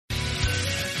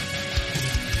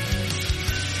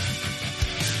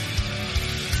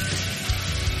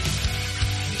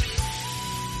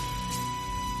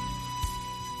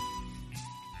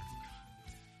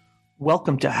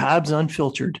Welcome to Habs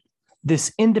Unfiltered.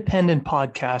 This independent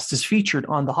podcast is featured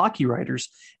on the Hockey Writers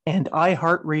and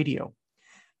iHeartRadio,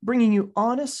 bringing you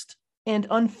honest and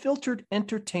unfiltered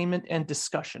entertainment and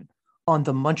discussion on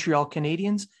the Montreal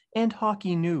Canadiens and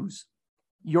hockey news.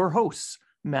 Your hosts,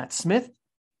 Matt Smith,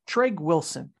 Treg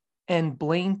Wilson, and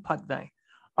Blaine Putvin,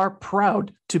 are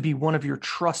proud to be one of your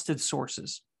trusted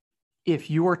sources.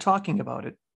 If you are talking about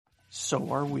it,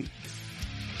 so are we.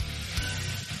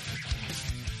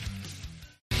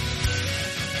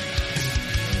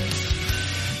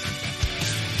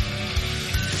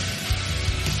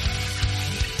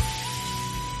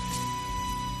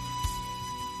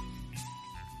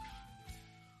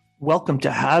 Welcome to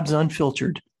Habs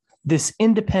Unfiltered. This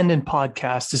independent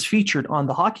podcast is featured on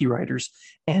the Hockey Writers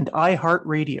and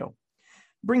iHeartRadio,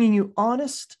 bringing you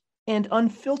honest and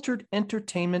unfiltered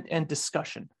entertainment and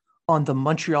discussion on the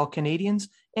Montreal Canadiens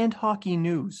and hockey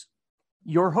news.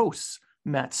 Your hosts,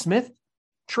 Matt Smith,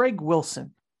 Treg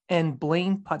Wilson, and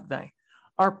Blaine Putvin,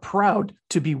 are proud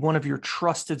to be one of your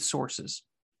trusted sources.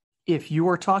 If you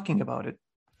are talking about it,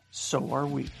 so are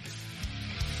we.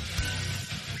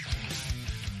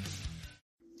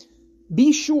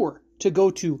 Be sure to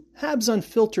go to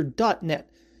habsunfiltered.net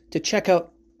to check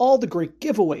out all the great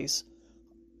giveaways,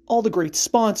 all the great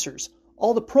sponsors,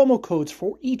 all the promo codes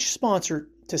for each sponsor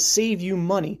to save you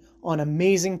money on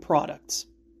amazing products.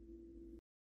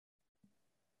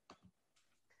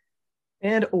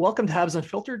 And welcome to Habs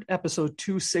Unfiltered, episode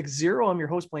 260. I'm your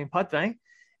host, Blaine Putvin,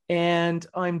 and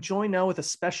I'm joined now with a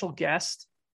special guest,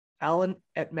 Allan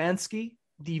Etmanski,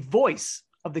 the voice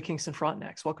of the Kingston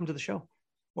Frontenacs. Welcome to the show.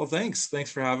 Well, thanks.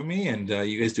 Thanks for having me. And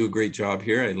you guys do a great job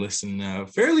here. I listen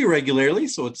fairly regularly,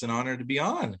 so it's an honor to be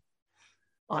on.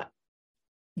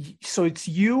 So it's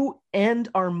you and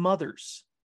our mothers.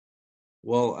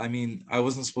 Well, I mean, I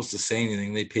wasn't supposed to say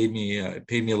anything. They paid me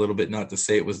a little bit not to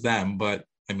say it was them, but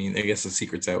I mean, I guess the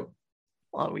secret's out.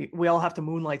 Well, we all have to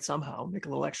moonlight somehow, make a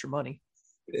little extra money.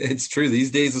 It's true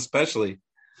these days, especially.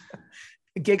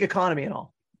 Gig economy and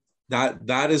all.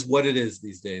 That is what it is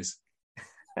these days.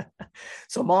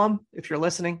 So, Mom, if you're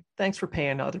listening, thanks for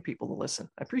paying other people to listen.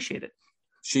 I appreciate it.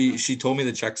 She told me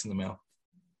the check's in the mail.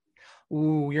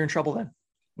 Ooh, you're in trouble then.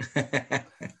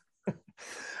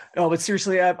 No, but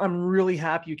seriously, I'm really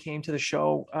happy you came to the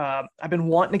show. I've been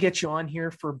wanting to get you on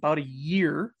here for about a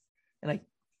year, and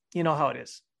you know how it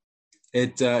is.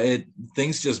 It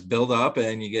things just build up,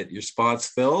 and you get your spots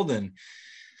filled,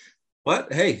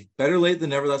 but hey, better late than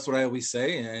never. That's what I always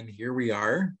say. And here we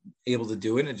are able to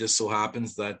do it. It just so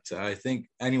happens that I think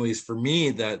anyways, for me,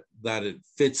 that it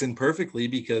fits in perfectly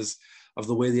because of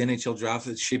the way the NHL draft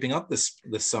is shaping up this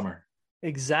summer.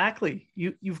 Exactly.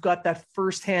 You've got that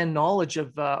firsthand knowledge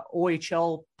of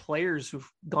OHL players who've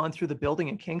gone through the building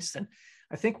in Kingston.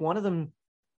 I think one of them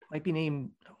might be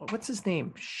named, what's his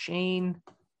name? Shane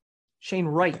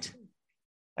Wright.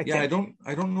 I don't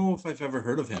know if I've ever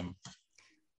heard of him.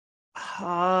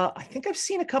 I think I've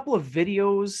seen a couple of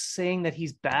videos saying that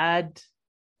he's bad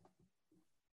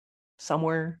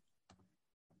somewhere.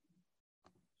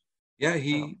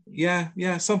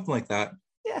 Yeah, something like that.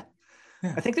 Yeah.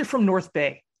 I think they're from North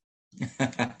Bay.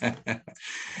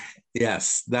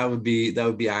 Yes, that would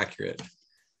be accurate.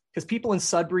 Because people in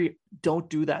Sudbury don't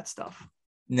do that stuff.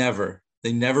 Never.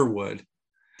 They never would.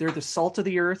 They're the salt of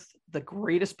the earth, the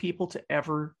greatest people to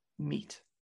ever meet.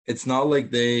 It's not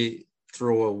like they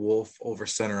throw a wolf over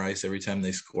center ice every time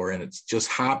they score, and it just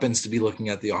happens to be looking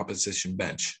at the opposition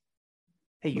bench.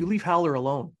 Hey, you leave Howler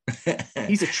alone.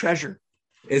 He's a treasure.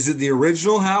 Is it the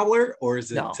original Howler, or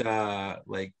is it No.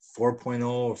 Like 4.0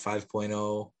 or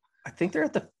 5.0? I think they're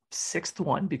at the 6th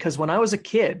one, because when I was a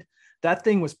kid, that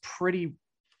thing was pretty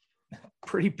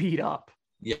beat up.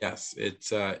 Yes,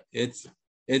 it's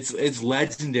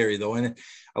legendary though, and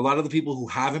a lot of the people who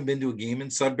haven't been to a game in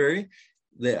Sudbury,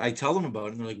 I tell them about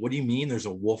it, and they're like, what do you mean there's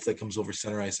a wolf that comes over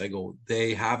center ice? I go,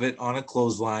 they have it on a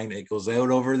clothesline. It goes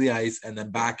out over the ice and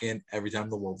then back in every time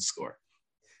the Wolves score.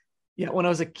 Yeah, when I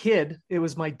was a kid, it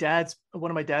was one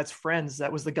of my dad's friends.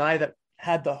 That was the guy that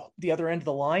had the other end of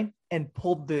the line and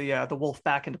pulled the wolf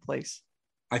back into place.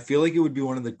 I feel like it would be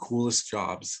one of the coolest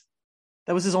jobs.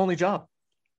 That was his only job.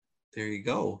 There you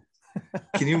go.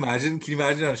 Can you imagine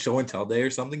on a show and tell day or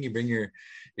something? You bring your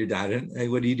dad in. Hey,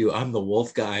 what do you do? I'm the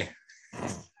wolf guy.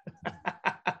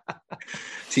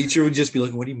 Teacher would just be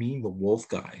like, what do you mean the wolf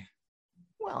guy?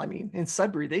 Well, I mean, in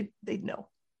Sudbury, they'd know.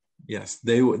 Yes,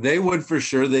 they would for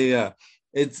sure.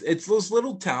 It's those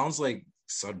little towns like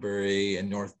Sudbury and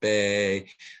North Bay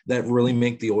that really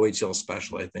make the OHL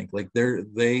special. I think like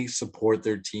they support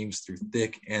their teams through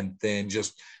thick and thin,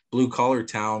 just blue collar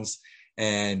towns,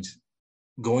 and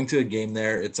going to a game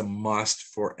there, it's a must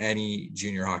for any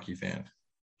junior hockey fan.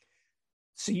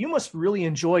 So you must really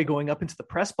enjoy going up into the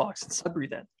press box in Sudbury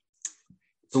then.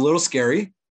 It's a little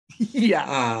scary.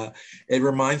 Yeah. It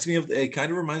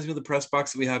kind of reminds me of the press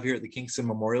box that we have here at the Kingston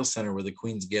Memorial Center where the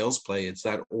Queens Gales play. It's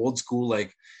that old school,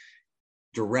 like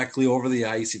directly over the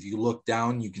ice. If you look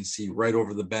down, you can see right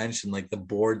over the bench, and like the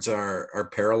boards are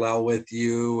parallel with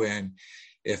you. And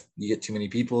if you get too many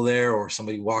people there or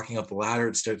somebody walking up the ladder,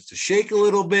 it starts to shake a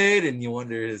little bit, and you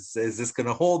wonder, is this going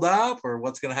to hold up or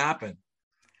what's going to happen?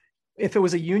 If it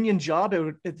was a union job,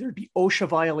 there'd be OSHA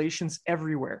violations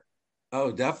everywhere.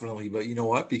 Oh, definitely. But you know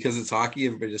what? Because it's hockey,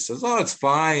 everybody just says, oh, it's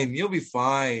fine. You'll be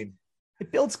fine.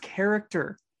 It builds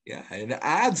character. Yeah, and it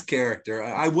adds character.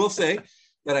 I will say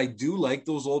that I do like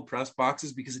those old press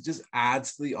boxes because it just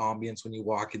adds to the ambience when you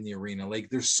walk in the arena. Like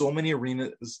there's so many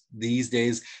arenas these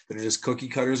days that are just cookie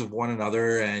cutters of one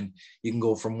another, and you can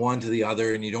go from one to the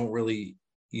other and you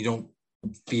don't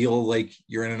feel like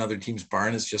you're in another team's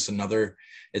barn. It's just another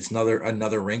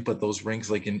rink. But those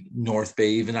rinks, like in North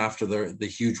Bay, even after the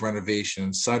huge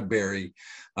renovation, Sudbury,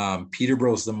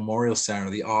 Peterborough's the Memorial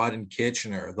Center, the Odd and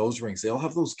Kitchener, those rinks, they all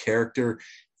have those character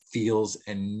feels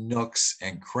and nooks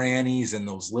and crannies and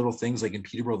those little things, like in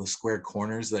Peterborough, the square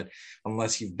corners that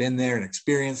unless you've been there and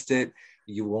experienced it,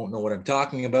 you won't know what I'm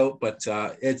talking about. But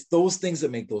it's those things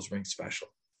that make those rinks special.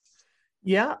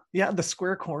 Yeah, the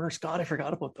square corners. God, I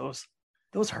forgot about those.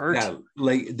 Those hurt. Yeah,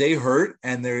 like they hurt,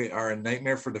 and they are a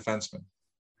nightmare for defensemen.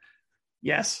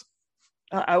 Yes.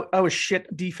 I was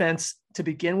shit defense to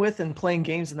begin with, and playing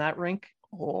games in that rink,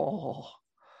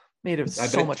 made it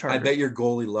so much harder. I bet your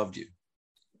goalie loved you.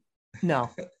 No,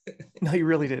 you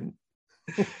really didn't.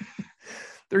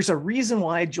 There's a reason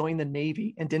why I joined the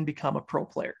Navy and didn't become a pro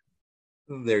player.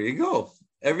 There you go.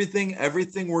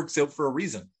 Everything works out for a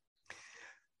reason.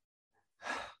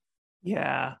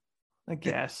 Yeah, I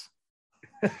guess.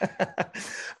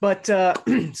 But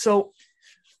so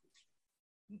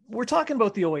we're talking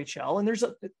about the OHL,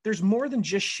 and there's more than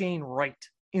just Shane Wright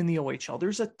in the OHL.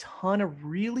 There's a ton of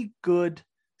really good,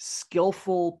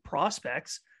 skillful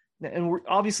prospects, and we're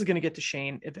obviously going to get to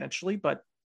Shane eventually. But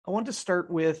I wanted to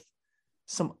start with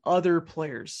some other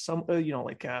players, some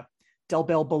like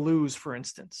Delbel Balouz, for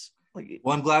instance.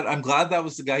 Well, I'm glad that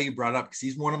was the guy you brought up, because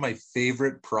he's one of my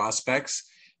favorite prospects.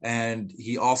 And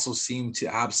he also seemed to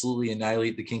absolutely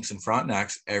annihilate the Kingston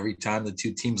Frontenacs every time the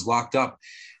two teams locked up.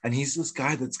 And he's this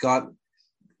guy that's got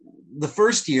the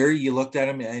first year you looked at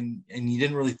him and you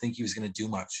didn't really think he was going to do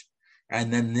much.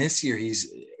 And then this year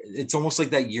it's almost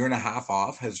like that year and a half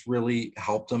off has really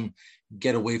helped him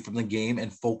get away from the game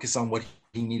and focus on what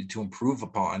he needed to improve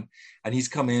upon. And he's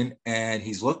come in and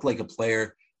he's looked like a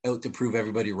player out to prove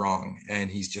everybody wrong. And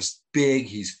he's just big,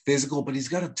 he's physical, but he's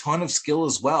got a ton of skill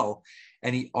as well.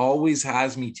 And he always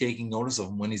has me taking notice of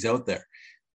him when he's out there.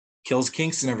 Kills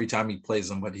Kingston every time he plays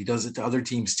them, but he does it to other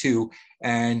teams too.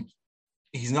 And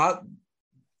he's not,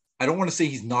 I don't want to say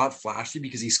he's not flashy,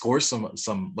 because he scores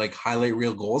some like highlight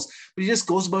reel goals, but he just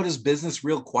goes about his business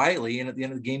real quietly. And at the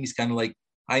end of the game, he's kind of like,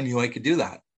 I knew I could do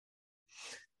that.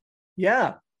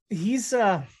 Yeah, he's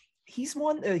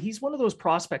one of those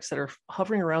prospects that are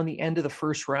hovering around the end of the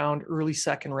first round, early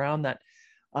second round that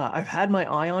I've had my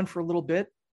eye on for a little bit,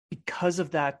 because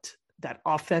of that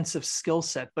offensive skill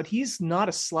set, but he's not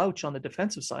a slouch on the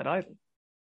defensive side either.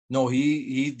 No,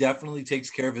 he definitely takes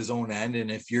care of his own end. And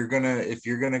if you're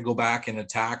gonna go back and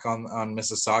attack on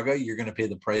Mississauga, you're gonna pay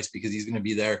the price, because he's gonna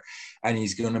be there and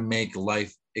he's gonna make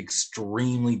life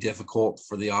extremely difficult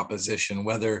for the opposition,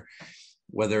 whether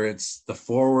it's the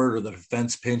forward or the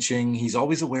defense pinching. He's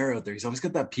always aware out there. He's always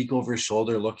got that peek over his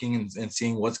shoulder, looking and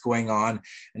seeing what's going on.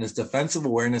 And his defensive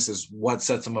awareness is what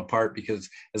sets him apart, because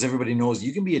as everybody knows,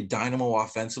 you can be a dynamo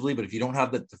offensively, but if you don't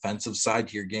have that defensive side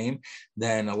to your game,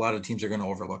 then a lot of teams are going to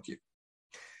overlook you.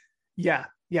 Yeah.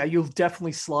 You'll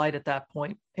definitely slide at that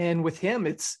point. And with him,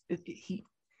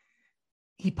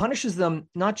 he punishes them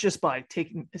not just by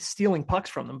stealing pucks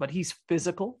from them, but he's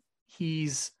physical.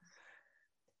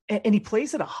 And he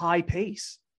plays at a high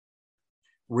pace,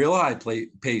 real high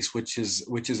pace, which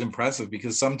is impressive,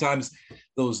 because sometimes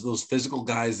those physical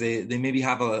guys, they maybe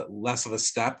have a less of a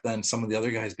step than some of the other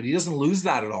guys, but he doesn't lose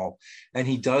that at all. And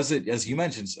he does it, as you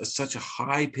mentioned, at such a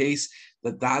high pace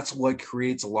that's what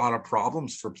creates a lot of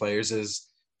problems for players. Is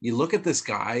you look at this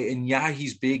guy and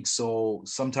he's big, so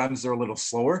sometimes they're a little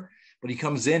slower, but he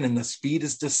comes in and the speed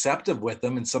is deceptive with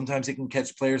him, and sometimes he can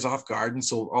catch players off guard. And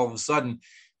so all of a sudden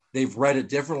they've read it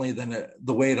differently than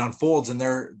the way it unfolds, and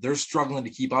they're struggling to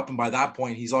keep up. And by that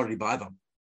point, he's already by them.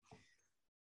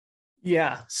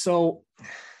 Yeah. So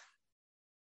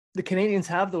the Canadians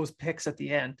have those picks at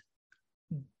the end.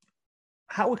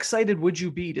 how excited would you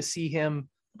be to see him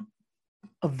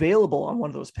available on one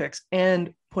of those picks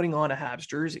and putting on a Habs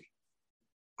jersey?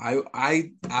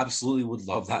 I absolutely would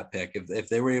love that pick if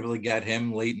they were able to get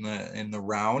him late in the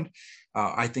round.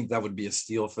 I think that would be a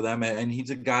steal for them. And he's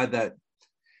a guy that,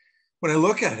 when I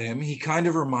look at him, he kind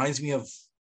of reminds me of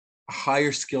a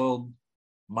higher skilled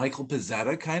Michael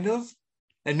Pezzetta, kind of,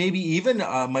 and maybe even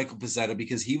Michael Pezzetta,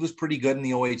 because he was pretty good in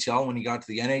the OHL. When he got to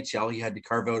the NHL, he had to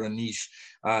carve out a niche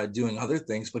doing other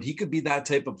things, but he could be that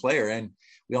type of player. And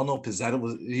we all know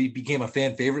Pezzetta he became a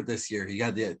fan favorite this year. He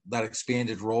had that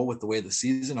expanded role with the way the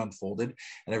season unfolded,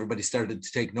 and everybody started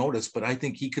to take notice. But I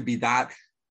think he could be that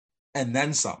and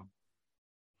then some.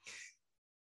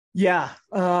 Yeah,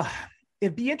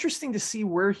 it'd be interesting to see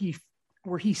where he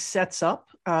sets up.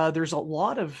 There's a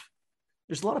lot of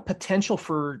potential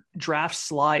for draft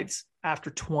slides after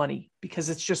 20, because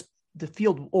it's just the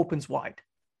field opens wide.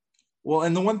 Well,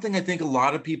 and the one thing I think a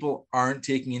lot of people aren't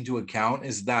taking into account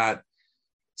is that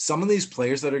some of these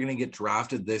players that are going to get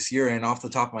drafted this year, and off the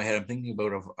top of my head, I'm thinking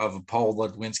about of Paul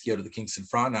Ludwinski out of the Kingston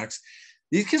Frontenacs.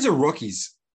 These kids are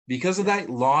rookies because of that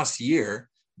lost year.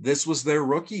 This was their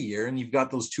rookie year, and you've got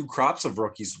those two crops of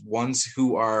rookies, ones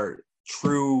who are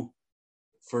true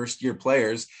first-year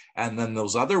players, and then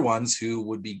those other ones who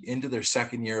would be into their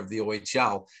second year of the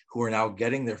OHL, who are now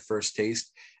getting their first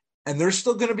taste. And they're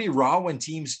still going to be raw when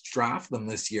teams draft them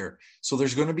this year. So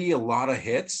there's going to be a lot of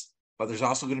hits, but there's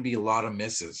also going to be a lot of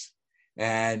misses.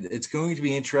 And it's going to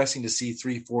be interesting to see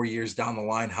 3-4 years down the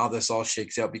line how this all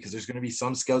shakes out, because there's going to be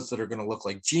some scouts that are going to look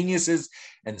like geniuses,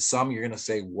 and some you're going to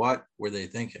say, what were they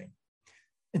thinking?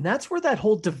 And that's where that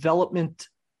whole development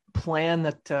plan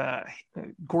that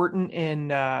Gorton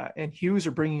and Hughes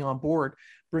are bringing on board,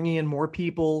 bringing in more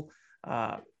people,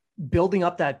 building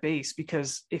up that base.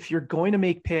 Because if you're going to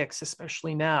make picks,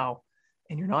 especially now,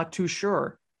 and you're not too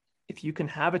sure, if you can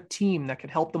have a team that can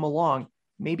help them along,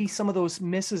 maybe some of those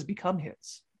misses become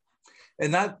hits.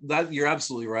 And that you're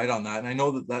absolutely right on that. And I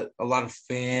know that a lot of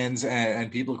fans and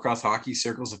people across hockey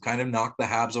circles have kind of knocked the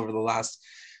Habs over the last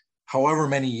however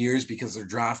many years because their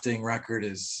drafting record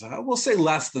is, we'll say,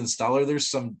 less than stellar. There's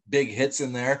some big hits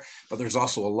in there, but there's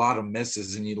also a lot of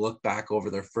misses. And you look back over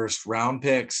their first round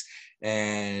picks,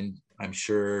 and I'm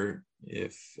sure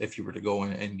if you were to go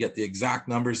and get the exact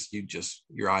numbers,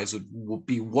 your eyes would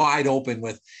be wide open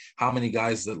with how many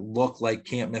guys that look like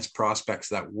can't miss prospects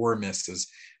that were misses.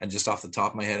 And just off the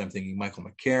top of my head, I'm thinking Michael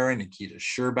McCarron, Nikita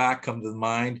Sherbak come to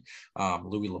mind,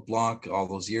 Louis LeBlanc all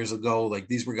those years ago. Like,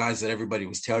 these were guys that everybody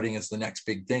was touting as the next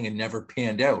big thing and never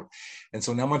panned out. And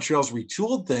so now Montreal's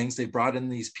retooled things. They brought in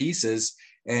these pieces,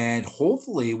 and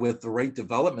hopefully with the right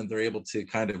development, they're able to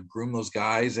kind of groom those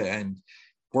guys and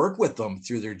work with them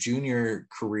through their junior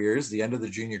careers, the end of their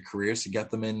junior careers, to get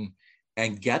them in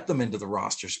and get them into the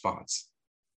roster spots.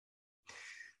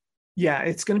 Yeah,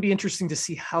 it's going to be interesting to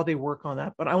see how they work on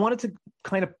that. But I wanted to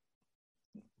kind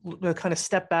of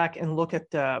step back and look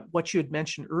at what you had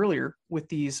mentioned earlier with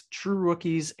these true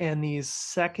rookies and these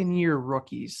second-year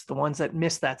rookies, the ones that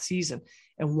missed that season.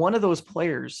 And one of those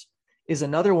players is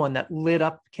another one that lit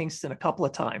up Kingston a couple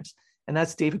of times, and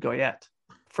that's David Goyette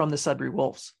from the Sudbury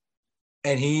Wolves.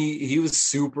 And he was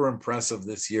super impressive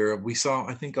this year. We saw,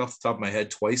 I think off the top of my head,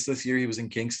 twice this year he was in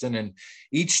Kingston, and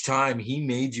each time he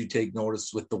made you take notice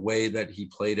with the way that he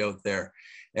played out there.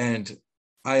 And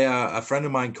a friend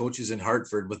of mine coaches in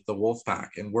Hartford with the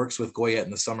Wolfpack and works with Goyette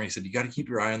in the summer. He said, you got to keep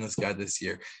your eye on this guy this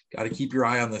year. Got to keep your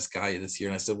eye on this guy this year.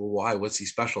 And I said, well, why? What's he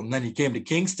special? And then he came to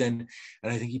Kingston,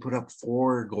 and I think he put up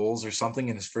 4 goals or something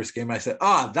in his first game. I said,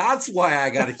 that's why I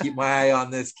got to keep my eye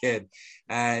on this kid.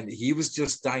 And he was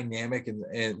just dynamic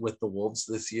and with the Wolves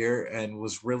this year, and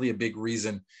was really a big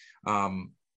reason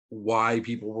why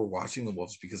people were watching the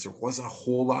Wolves, because there wasn't a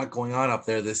whole lot going on up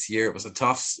there this year. It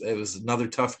was another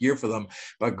tough year for them,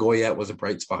 but Goyette was a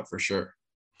bright spot for sure.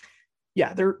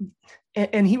 Yeah,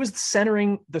 and he was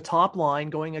centering the top line,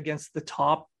 going against the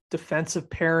top defensive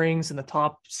pairings and the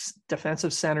top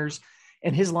defensive centers,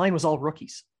 and his line was all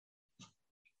rookies.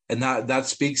 And that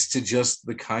speaks to just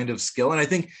the kind of skill. And I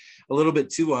think a little bit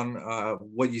too on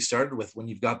what you started with, when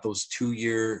you've got those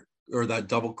 2-year or that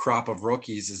double crop of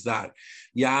rookies, is that,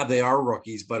 yeah, they are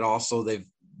rookies, but also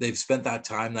they've spent that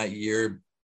time that year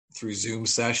through Zoom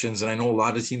sessions. And I know a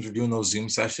lot of teams are doing those Zoom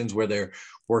sessions where they're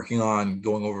working on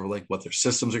going over like what their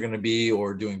systems are going to be,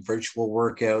 or doing virtual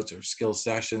workouts or skill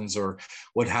sessions or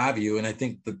what have you. And I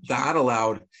think that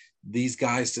allowed these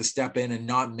guys to step in and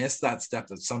not miss that step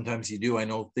that sometimes you do. I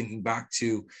know, thinking back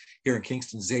to here in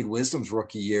Kingston, Zayd Wisdom's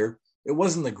rookie year, it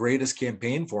wasn't the greatest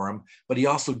campaign for him, but he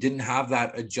also didn't have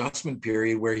that adjustment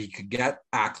period where he could get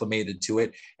acclimated to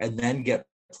it and then get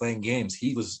playing games.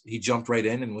 He jumped right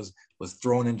in and was was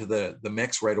thrown into the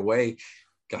mix right away.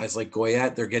 Guys like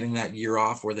Goyette, they're getting that year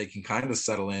off where they can kind of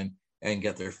settle in and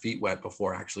get their feet wet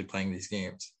before actually playing these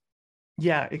games.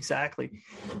 Yeah, exactly.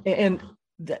 And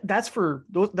that's for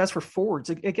forwards.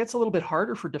 It gets a little bit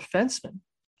harder for defensemen.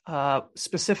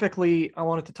 Specifically, I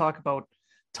wanted to talk about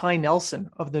Ty Nelson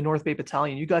of the North Bay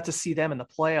Battalion. You got to see them in the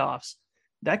playoffs.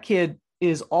 That kid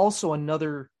is also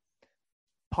another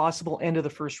possible end of the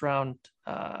first round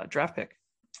draft pick.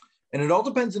 And it all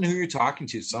depends on who you're talking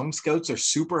to. Some scouts are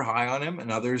super high on him, and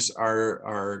others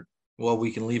are well,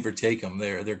 we can leave or take him.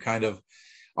 They're kind of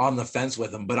on the fence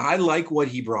with him. But I like what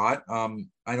he brought.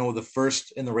 I know the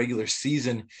first in the regular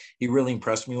season, he really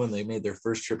impressed me when they made their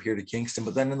first trip here to Kingston.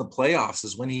 But then in the playoffs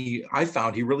is when I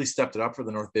found he really stepped it up for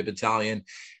the North Bay Battalion.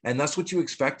 And that's what you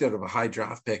expect out of a high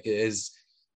draft pick is,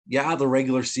 yeah, the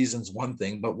regular season's one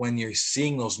thing, but when you're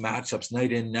seeing those matchups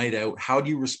night in, night out, how do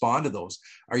you respond to those?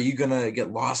 Are you going to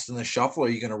get lost in the shuffle? Or are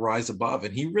you going to rise above?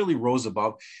 And he really rose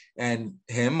above. And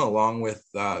him, along with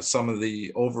some of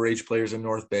the overage players in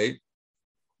North Bay,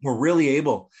 were really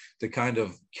able to kind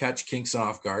of catch Kingston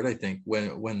off guard, I think,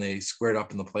 when they squared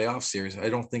up in the playoff series. I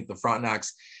don't think the Frontenacs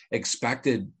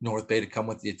expected North Bay to come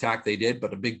with the attack they did,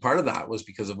 but a big part of that was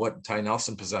because of what Ty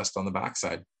Nelson possessed on the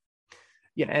backside.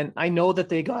 Yeah, and I know that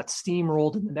they got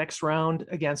steamrolled in the next round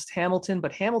against Hamilton,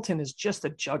 but Hamilton is just a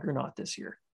juggernaut this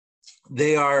year.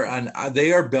 They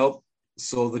are built.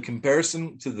 So the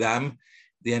comparison to them,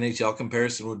 the NHL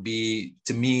comparison would be,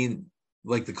 to me,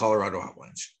 like the Colorado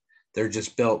Avalanche. They're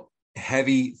just built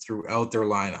heavy throughout their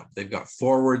lineup. They've got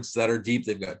forwards that are deep.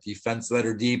 They've got defense that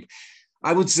are deep.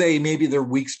 I would say maybe their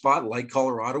weak spot, like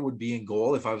Colorado, would be in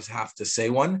goal if I was have to say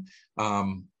one.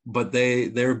 But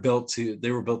they were built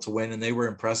to win, and they were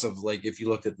impressive. Like if you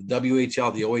looked at the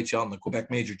WHL, the OHL, and the Quebec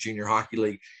Major Junior Hockey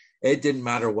League, it didn't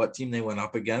matter what team they went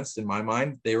up against. In my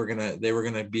mind, they were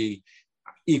gonna be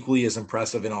equally as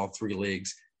impressive in all three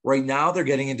leagues. Right now, they're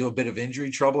getting into a bit of injury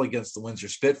trouble against the Windsor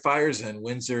Spitfires, and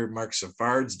Windsor Mark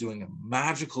Savard's doing a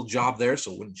magical job there.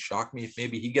 So it wouldn't shock me if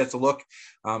maybe he gets a look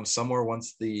somewhere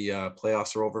once the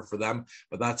playoffs are over for them.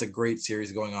 But that's a great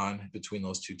series going on between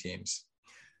those two teams.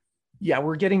 Yeah,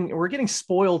 we're getting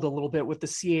spoiled a little bit with the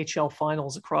CHL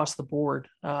finals across the board.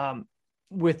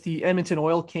 With the Edmonton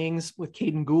Oil Kings, with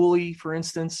Caden Gooley, for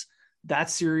instance,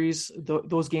 that series,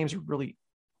 those games are really,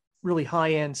 really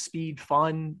high end speed,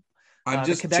 fun. I'm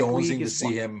just jonesing to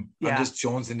see him. Yeah. I'm just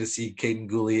jonesing to see Caden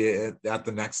Gooley at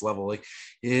the next level. Like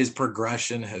his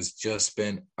progression has just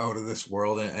been out of this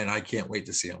world, and I can't wait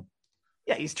to see him.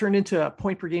 Yeah, he's turned into a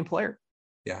point per game player.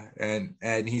 Yeah,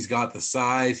 and he's got the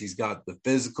size, he's got the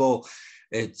physical.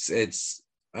 It's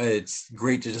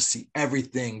great to just see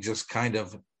everything just kind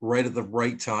of right at the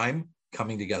right time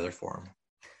coming together for him.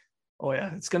 Oh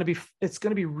yeah, it's gonna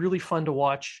be really fun to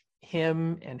watch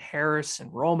him and Harris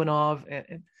and Romanov,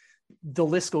 and the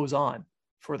list goes on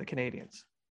for the Canadians.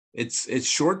 It's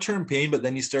short-term pain, but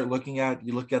then you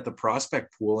look at the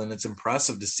prospect pool, and it's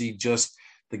impressive to see just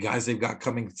the guys they've got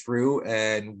coming through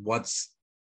and what's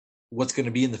going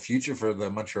to be in the future for the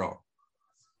Montreal.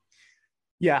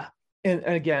 Yeah. And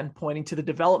again, pointing to the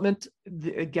development,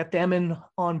 get them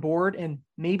on board, and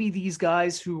maybe these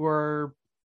guys who are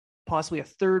possibly a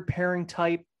third pairing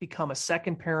type become a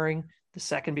second pairing, the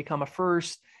second become a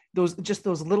first. Those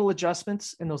little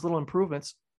adjustments and those little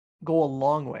improvements go a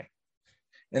long way.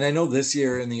 And I know this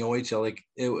year in the OHL, like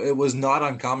it was not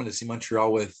uncommon to see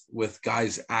Montreal with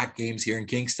guys at games here in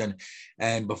Kingston.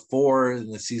 And before in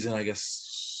the season, I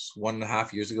guess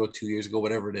 1.5 years ago, 2 years ago,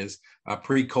 whatever it is,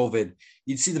 pre-COVID,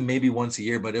 you'd see them maybe once a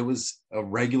year, but it was a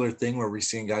regular thing where we're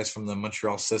seeing guys from the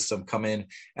Montreal system come in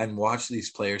and watch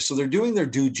these players. So they're doing their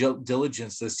due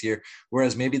diligence this year,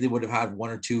 whereas maybe they would have had one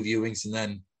or two viewings and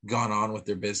then gone on with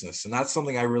their business. And that's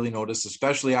something I really noticed,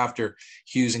 especially after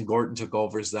Hughes and Gorton took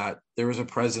over, is that there was a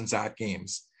presence at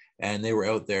games and they were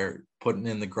out there putting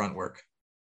in the grunt work.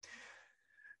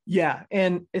 Yeah,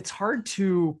 and it's hard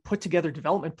to put together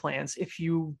development plans if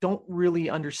you don't really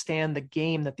understand the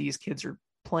game that these kids are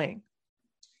playing.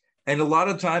 And a lot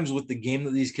of times with the game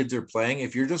that these kids are playing,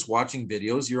 if you're just watching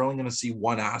videos, you're only going to see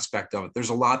one aspect of it. There's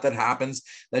a lot that happens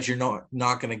that you're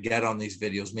not going to get on these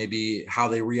videos. Maybe how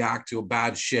they react to a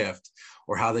bad shift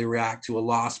or how they react to a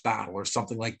lost battle or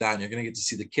something like that. And you're going to get to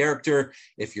see the character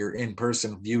if you're in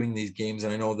person viewing these games.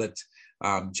 And I know that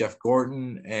Jeff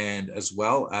Gordon and as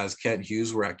well as Kent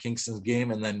Hughes were at Kingston's game,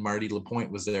 and then Marty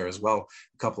Lapointe was there as well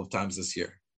a couple of times this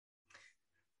year.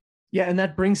 Yeah, and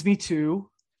that brings me to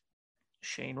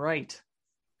Shane Wright.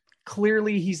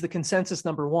 Clearly, he's the consensus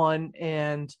number one,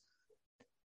 and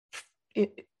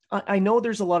I know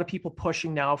there's a lot of people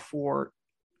pushing now for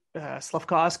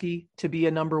Slafkovsky to be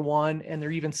a number one, and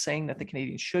they're even saying that the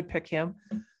Canadiens should pick him.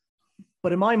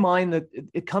 But in my mind, that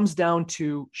it comes down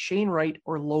to Shane Wright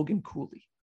or Logan Cooley.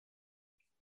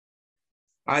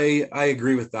 I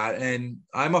agree with that. And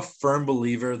I'm a firm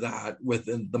believer that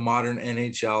within the modern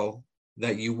NHL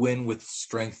that you win with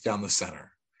strength down the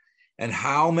center. And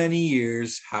how many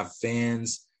years have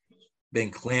fans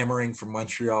been clamoring for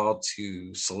Montreal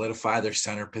to solidify their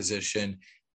center position,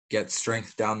 get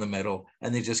strength down the middle,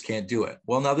 and they just can't do it?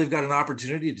 Well, now they've got an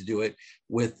opportunity to do it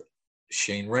with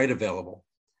Shane Wright available.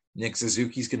 Nick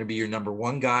Suzuki's going to be your number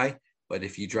one guy. But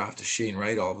if you draft a Shane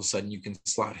Wright, all of a sudden you can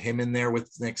slot him in there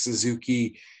with Nick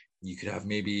Suzuki. You could have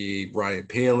maybe Ryan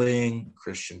Poehling,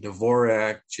 Christian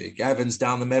Dvorak, Jake Evans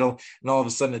down the middle. And all of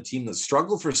a sudden a team that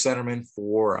struggled for centerman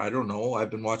for, I don't know,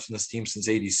 I've been watching this team since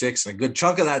 86. And a good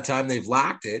chunk of that time they've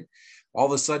lacked it. All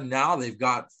of a sudden now they've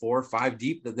got 4 or 5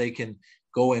 deep that they can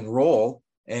go and roll.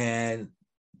 And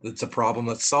it's a problem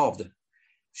that's solved.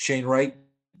 Shane Wright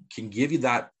can give you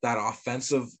that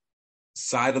offensive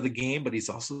side of the game, but he's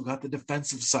also got the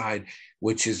defensive side,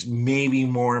 which is maybe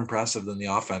more impressive than the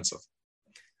offensive.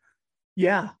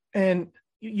 Yeah. And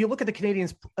you look at the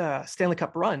Canadiens' Stanley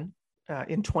Cup run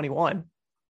in 21,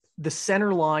 the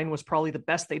center line was probably the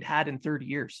best they'd had in 30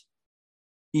 years.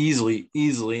 Easily.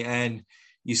 And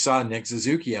you saw Nick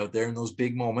Suzuki out there in those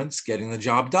big moments getting the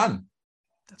job done.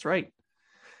 That's right.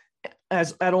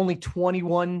 As at only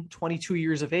 21, 22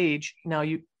 years of age. Now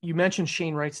you mentioned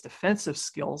Shane Wright's defensive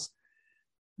skills.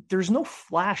 There's no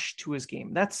flash to his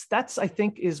game. That's I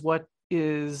think is what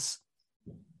is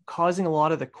causing a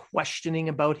lot of the questioning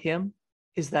about him,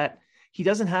 is that he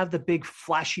doesn't have the big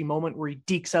flashy moment where he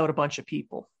dekes out a bunch of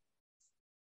people.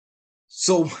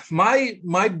 So my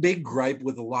big gripe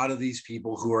with a lot of these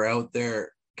people who are out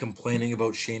there complaining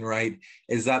about Shane Wright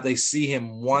is that they see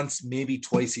him once, maybe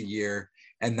twice a year,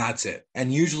 and that's it.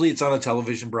 And usually it's on a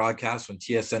television broadcast when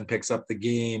TSN picks up the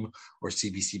game or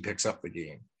CBC picks up the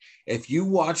game. If you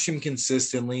watch him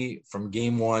consistently from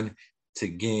game 1 to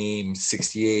game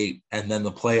 68 and then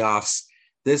the playoffs,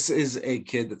 this is a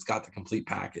kid that's got the complete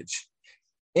package.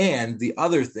 And the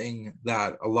other thing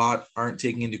that a lot aren't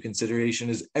taking into consideration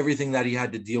is everything that he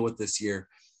had to deal with this year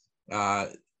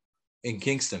in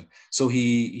Kingston. So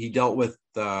he dealt with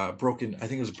broken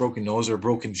nose or a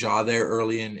broken jaw there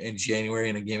early in January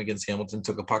in a game against Hamilton,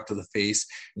 took a puck to the face.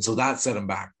 And so that set him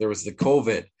back. There was the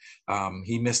COVID.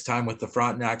 He missed time with the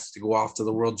Frontenacs to go off to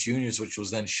the World Juniors, which was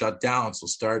then shut down. So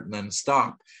start and then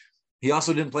stop. He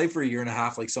also didn't play for a year and a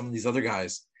half like some of these other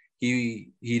guys.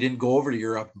 He didn't go over to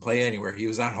Europe and play anywhere. He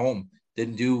was at home,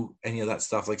 didn't do any of that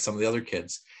stuff like some of the other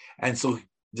kids. And so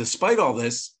despite all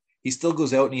this, he still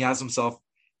goes out and he has himself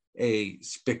a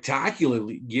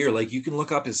spectacular year. Like, you can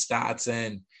look up his stats,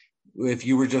 and if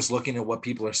you were just looking at what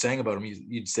people are saying about him,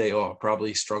 you'd say, oh,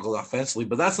 probably struggled offensively,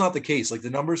 but that's not the case. Like, the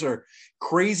numbers are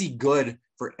crazy good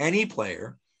for any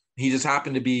player. He just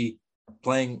happened to be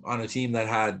playing on a team that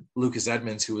had Lucas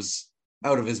Edmonds, who was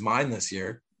out of his mind this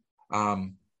year.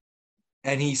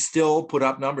 And he still put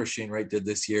up numbers, Shane Wright did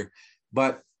this year.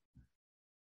 But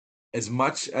as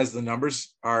much as the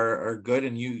numbers are good,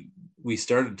 and we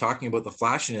started talking about the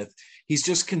flashiness, he's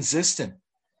just consistent.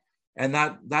 And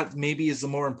that maybe is the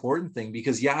more important thing,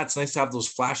 because yeah, it's nice to have those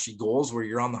flashy goals where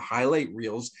you're on the highlight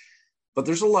reels, but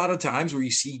there's a lot of times where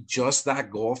you see just that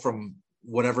goal from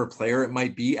whatever player it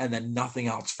might be, and then nothing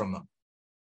else from them.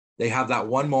 They have that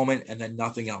one moment and then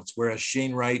nothing else. Whereas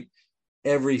Shane Wright,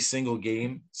 every single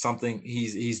game,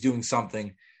 he's doing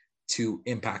something to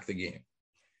impact the game.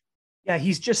 Yeah,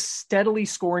 he's just steadily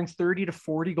scoring 30 to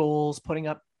 40 goals, putting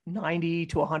up 90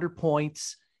 to 100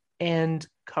 points, and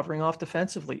covering off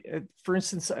defensively. For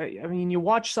instance, I mean, you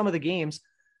watch some of the games,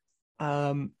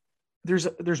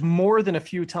 there's more than a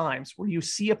few times where you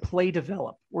see a play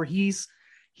develop where he's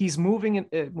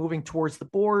moving towards the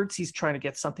boards, he's trying to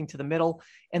get something to the middle,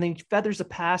 and then he feathers a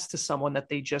pass to someone that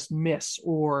they just miss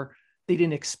or they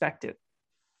didn't expect it.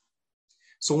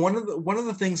 So one of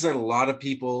the things that a lot of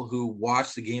people who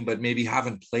watch the game but maybe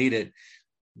haven't played it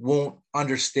won't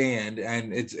understand,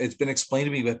 and it's been explained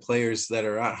to me by players that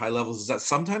are at high levels, is that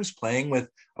sometimes playing with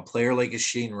a player like a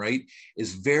Shane Wright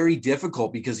is very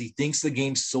difficult because he thinks the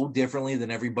game so differently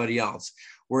than everybody else.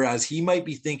 Whereas he might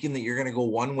be thinking that you're going to go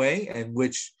one way, and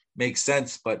which makes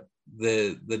sense, but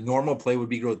the normal play would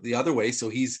be go the other way. So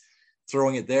he's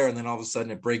throwing it there, and then all of a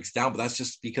sudden it breaks down. But that's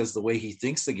just because the way he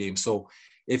thinks the game. So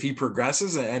if he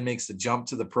progresses and makes the jump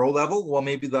to the pro level, well,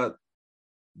 maybe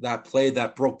that play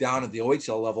that broke down at the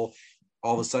OHL level,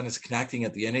 all of a sudden it's connecting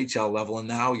at the NHL level. And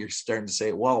now you're starting to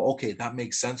say, well, okay, that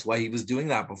makes sense why he was doing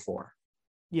that before.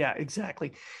 Yeah,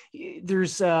 exactly.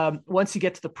 There's once you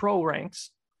get to the pro ranks,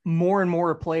 more and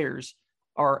more players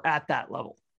are at that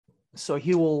level. So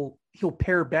he'll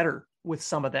pair better with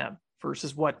some of them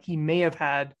versus what he may have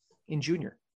had in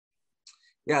junior.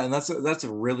 Yeah, and that's a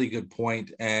really good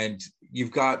point. And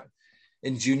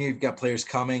in junior, you've got players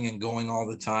coming and going all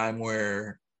the time,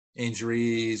 where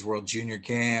injuries, World Junior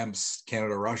Camps,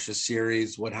 Canada Russia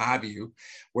series, what have you.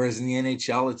 Whereas in the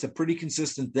NHL, it's a pretty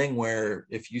consistent thing where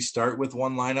if you start with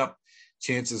one lineup,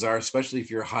 chances are, especially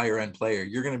if you're a higher end player,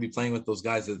 you're going to be playing with those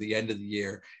guys at the end of the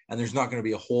year, and there's not going to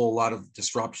be a whole lot of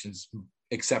disruptions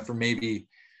except for maybe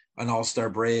an all-star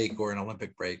break or an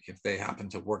Olympic break if they happen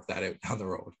to work that out down the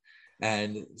road.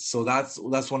 And so that's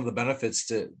one of the benefits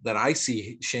that I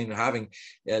see Shane having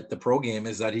at the pro game,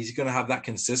 is that he's going to have that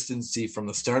consistency from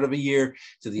the start of a year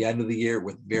to the end of the year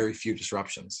with very few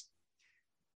disruptions.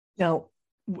 Now,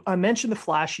 I mentioned the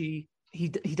flashy. He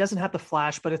doesn't have the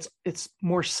flash, but it's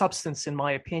more substance, in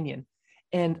my opinion.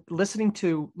 And listening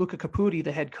to Luca Caputi,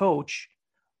 the head coach,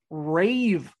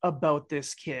 rave about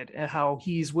this kid and how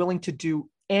he's willing to do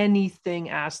anything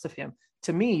asked of him.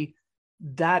 To me,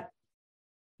 that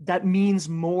means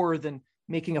more than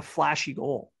making a flashy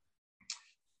goal.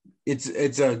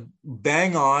 It's a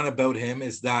bang on about him,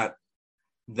 is that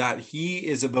he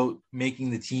is about making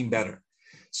the team better.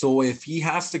 So if he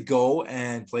has to go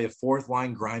and play a fourth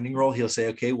line grinding role, he'll say,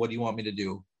 okay, what do you want me to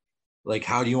do? Like,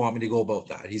 how do you want me to go about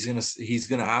that? He's going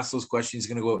to ask those questions.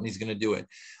 He's going to go out and he's going to do it.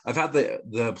 I've had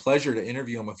the pleasure to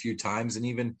interview him a few times. And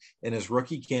even in his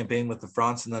rookie campaign with the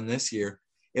France, and then this year,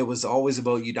 it was always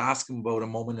about, you'd ask him about a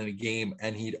moment in a game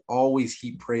and he'd always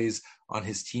heap praise on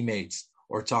his teammates,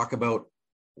 or talk about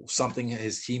something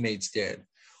his teammates did,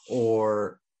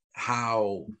 or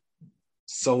how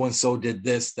so-and-so did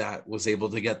this that was able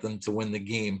to get them to win the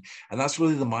game. And that's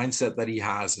really the mindset that he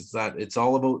has, is that it's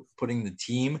all about putting the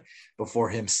team before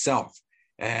himself.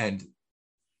 And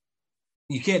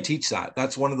you can't teach that.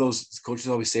 That's one of those, coaches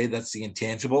always say, that's the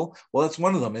intangible. Well, that's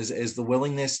one of them, is the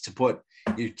willingness to put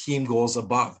your team goals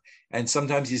above. And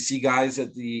sometimes you see guys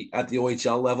at the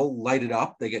OHL level light it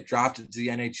up. They get drafted to the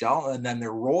NHL and then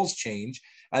their roles change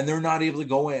and they're not able to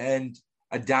go and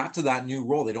adapt to that new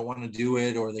role. They don't want to do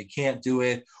it, or they can't do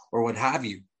it, or what have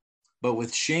you. But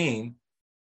with Shane,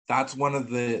 that's one of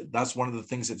the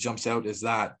things that jumps out, is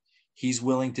that he's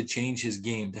willing to change his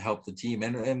game to help the team.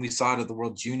 And we saw it at the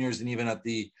World Juniors and even at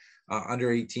the under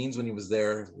 18s when he was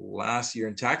there last year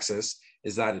in Texas,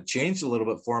 is that it changed a little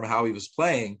bit for him how he was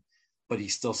playing, but he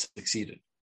still succeeded.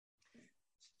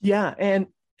 Yeah. And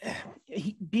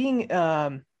being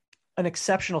an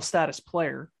exceptional status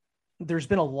player, there's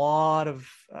been a lot of,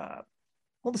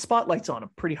 the spotlight's on him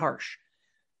pretty harsh.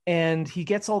 And he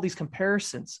gets all these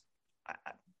comparisons.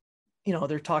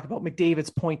 They're talking about McDavid's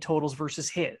point totals versus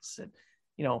his, and,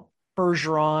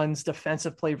 Bergeron's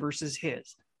defensive play versus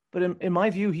his. But in my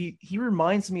view, he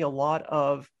reminds me a lot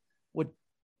of what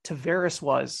Tavares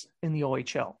was in the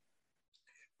OHL.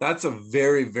 That's a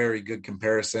very, very good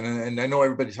comparison. And I know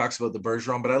everybody talks about the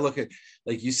Bergeron, but I look at,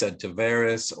 like you said,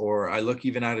 Tavares, or I look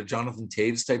even at a Jonathan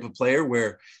Taves type of player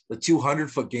where the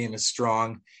 200-foot game is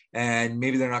strong, and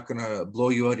maybe they're not going to blow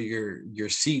you out of your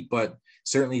seat, but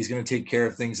certainly he's going to take care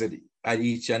of things at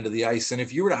each end of the ice. And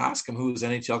if you were to ask him who his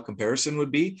NHL comparison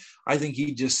would be, I think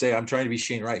he'd just say, I'm trying to be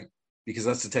Shane Wright, because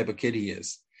that's the type of kid he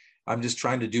is. I'm just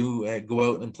trying to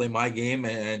go out and play my game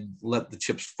and let the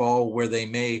chips fall where they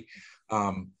may.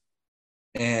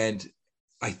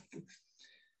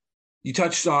 You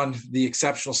touched on the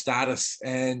exceptional status,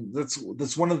 and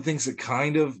that's one of the things that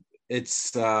kind of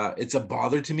it's a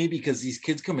bother to me, because these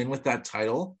kids come in with that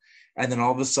title and then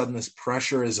all of a sudden this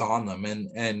pressure is on them,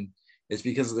 and it's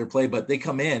because of their play, but they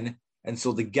come in, and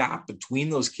so the gap between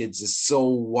those kids is so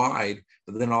wide,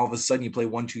 but then all of a sudden you play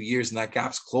 1-2 years and that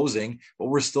gap's closing, but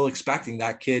we're still expecting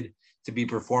that kid to be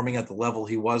performing at the level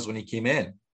he was when he came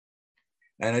in.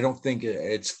 And I don't think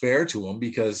it's fair to him,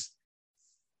 because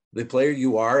the player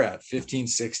you are at 15,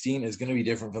 16 is going to be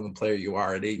different from the player you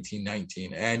are at 18,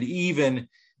 19. And even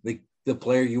the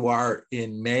player you are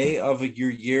in May of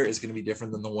your year is going to be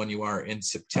different than the one you are in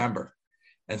September.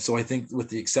 And so I think with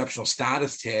the exceptional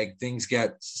status tag, things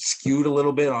get skewed a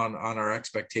little bit on our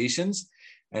expectations.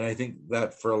 And I think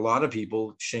that for a lot of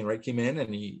people, Shane Wright came in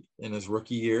and he, in his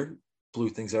rookie year, blew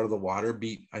things out of the water,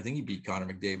 I think he beat Connor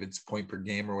McDavid's point per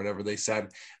game or whatever they said.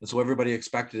 And so everybody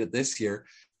expected it this year,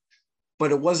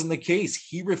 but it wasn't the case.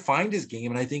 He refined his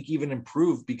game, and I think even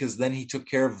improved, because then he took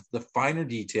care of the finer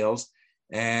details,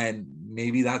 and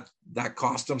maybe that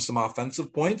cost him some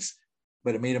offensive points,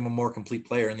 but it made him a more complete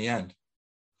player in the end.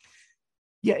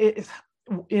 Yeah.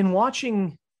 In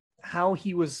watching how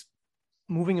he was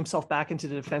moving himself back into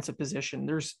the defensive position,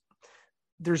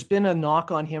 there's been a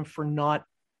knock on him for not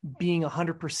being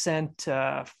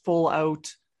 100% full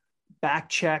out back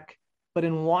check. But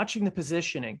in watching the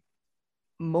positioning,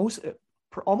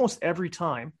 almost every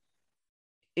time,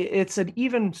 it's an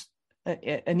even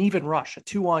rush, a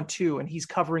 2-on-2, and he's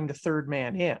covering the third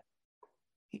man in.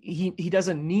 He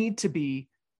doesn't need to be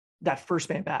that first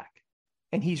man back,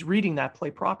 and he's reading that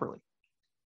play properly.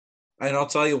 And I'll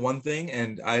tell you one thing,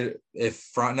 and if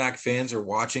Frontenac fans are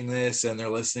watching this and they're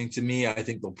listening to me, I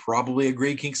think they'll probably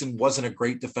agree Kingston wasn't a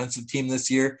great defensive team this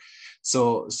year.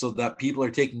 So that people are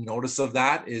taking notice of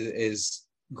that is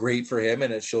great for him,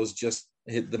 and it shows just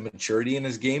the maturity in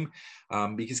his game.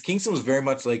 Because Kingston was very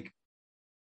much like,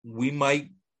 we might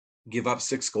give up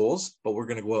 6 goals, but we're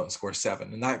going to go out and score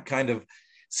 7. And that kind of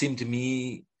seemed to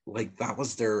me like that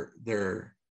was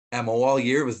their MO all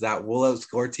year, was that we'll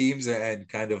outscore teams and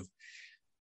kind of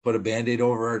put a Band-Aid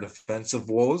over our defensive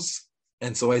woes.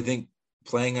 And so I think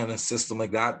playing on a system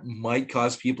like that might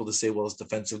cause people to say, well, his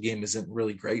defensive game isn't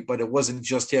really great, but it wasn't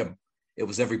just him. It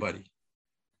was everybody.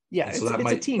 Yeah. And so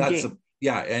it's a team game.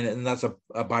 And that's a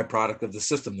byproduct of the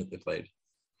system that they played.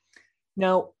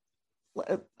 Now,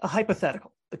 a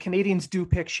hypothetical. The Canadians do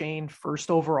pick Shane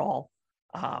first overall.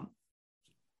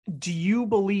 Do you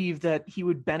believe that he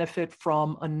would benefit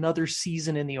from another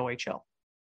season in the OHL?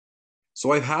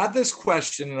 So I've had this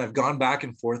question and I've gone back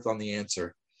and forth on the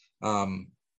answer.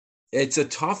 It's a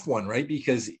tough one, right?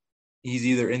 Because he's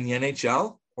either in the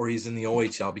NHL or he's in the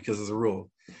OHL because of the rule.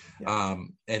 Yeah.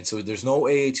 And so there's no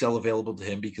AHL available to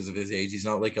him because of his age. He's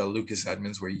not like a Lucas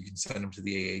Edmonds where you can send him to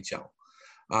the AHL.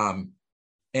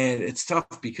 And it's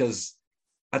tough because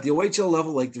at the OHL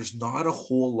level, like there's not a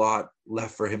whole lot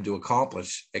left for him to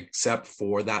accomplish except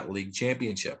for that league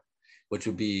championship, which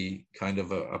would be kind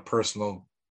of a personal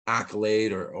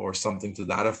accolade or something to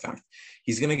that effect.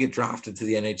 He's going to get drafted to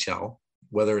the NHL,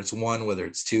 whether it's 1, whether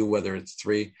it's 2, whether it's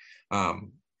 3.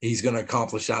 He's going to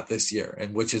accomplish that this year,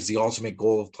 and which is the ultimate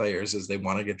goal of players is they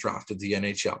want to get drafted to the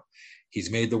NHL. He's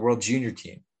made the World Junior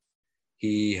team.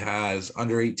 He has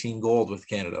under 18 gold with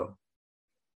Canada.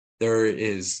 There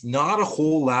is not a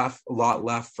whole lot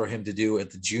left for him to do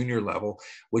at the junior level,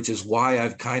 which is why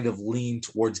I've kind of leaned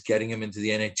towards getting him into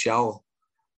the NHL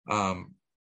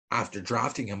after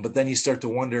drafting him. But then you start to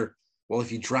wonder, well,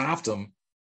 if you draft him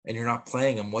and you're not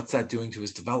playing him, what's that doing to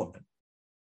his development?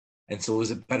 And so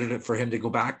is it better for him to go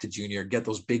back to junior, get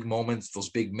those big moments, those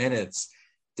big minutes,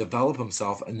 develop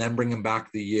himself, and then bring him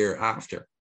back the year after?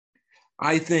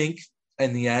 I think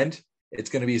in the end, it's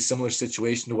going to be a similar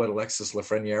situation to what Alexis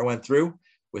Lafreniere went through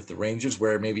with the Rangers,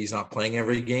 where maybe he's not playing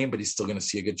every game, but he's still going to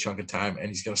see a good chunk of time and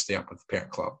he's going to stay up with the parent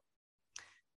club.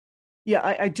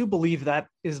 Yeah, I do believe that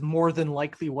is more than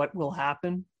likely what will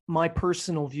happen. My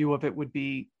personal view of it would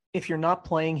be, if you're not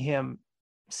playing him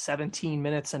 17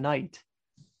 minutes a night,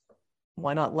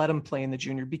 why not let him play in the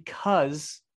junior?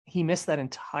 Because he missed that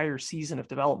entire season of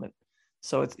development.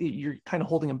 So you're kind of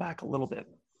holding him back a little bit.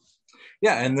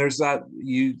 Yeah, and there's that,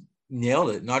 you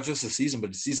nailed it, not just a season, but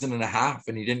a season and a half,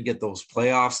 and he didn't get those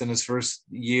playoffs in his first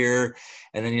year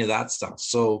and any of that stuff.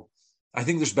 So I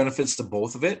think there's benefits to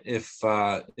both of it. If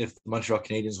the Montreal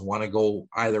Canadiens want to go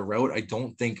either route, I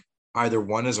don't think either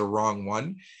one is a wrong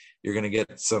one. You're going to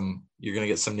get some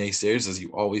naysayers, as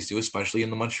you always do, especially in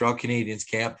the Montreal Canadiens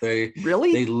camp. They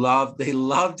love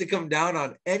to come down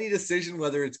on any decision,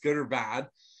 whether it's good or bad.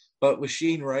 But with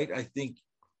Shane Wright, I think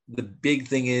the big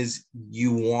thing is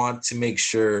you want to make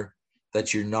sure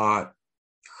that you're not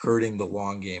hurting the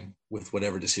long game with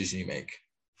whatever decision you make.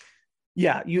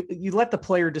 Yeah, you let the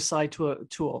player decide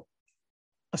to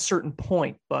a certain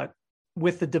point, but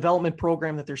with the development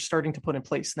program that they're starting to put in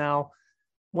place now,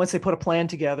 once they put a plan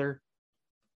together,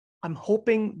 I'm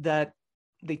hoping that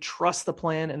they trust the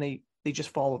plan and they just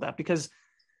follow that, because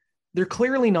they're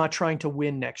clearly not trying to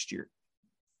win next year.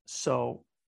 So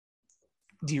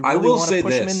do you really want to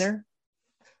push him in there?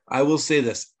 I will say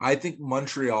this. I think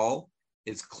Montreal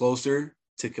is closer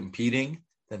to competing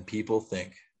than people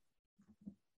think.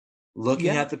 Looking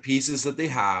at the pieces that they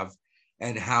have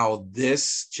and how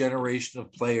this generation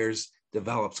of players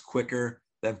develops quicker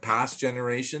than past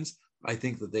generations, I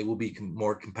think that they will be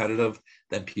more competitive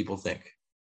than people think.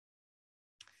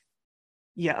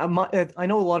 Yeah, I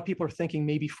know a lot of people are thinking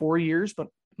maybe 4 years, but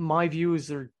my view is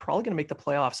they're probably going to make the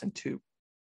playoffs in 2.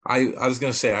 I was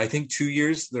going to say, I think 2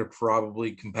 years, they're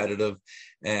probably competitive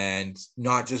and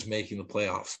not just making the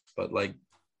playoffs, but like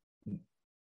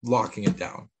locking it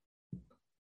down.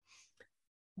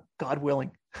 God willing.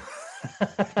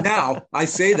 Now, I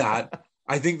say that,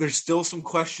 I think there's still some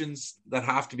questions that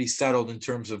have to be settled in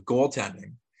terms of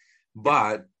goaltending,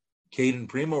 but Caden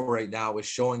Primo right now is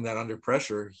showing that under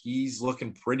pressure, he's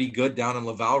looking pretty good down in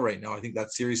Laval right now. I think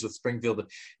that series with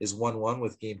Springfield is 1-1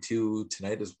 with game 2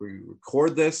 tonight as we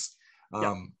record this.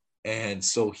 And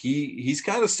so he's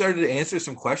kind of started to answer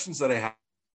some questions that I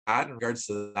had in regards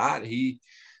to that.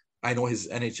 I know his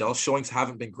NHL showings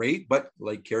haven't been great, but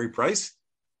like Carey Price,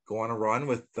 go on a run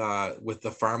with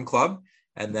the farm club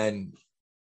and then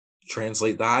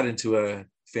translate that into a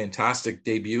fantastic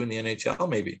debut in the NHL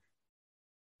maybe.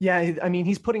 Yeah, I mean,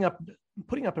 he's putting up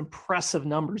impressive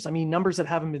numbers. I mean, numbers that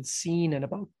haven't been seen in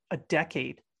about a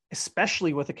decade,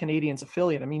 especially with a Canadiens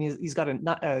affiliate. I mean, he's got a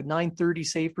 930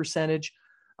 save percentage,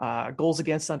 goals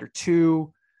against under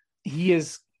 2. He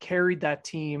has carried that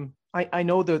team. I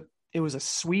know that it was a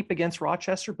sweep against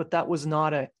Rochester, but that was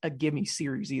not a gimme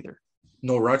series either.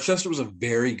 No, Rochester was a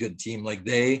very good team. Like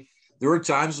there were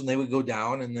times when they would go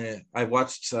down, and I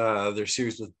watched their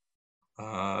series with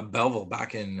Belleville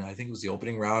back in, I think it was the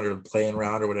opening round or the play-in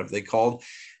round or whatever they called.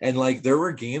 And like, there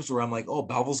were games where I'm like, oh,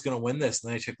 Belleville's going to win this. And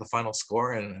then I checked the final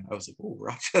score and I was like, oh,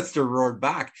 Rochester roared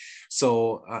back.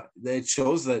 So it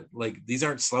shows that like, these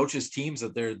aren't slouches teams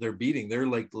that they're beating. They're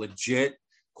like legit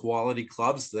quality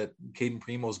clubs that Caden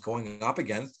Primo is going up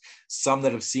against. Some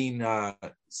that have seen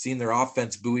their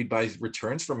offense buoyed by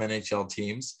returns from NHL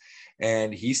teams,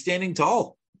 and he's standing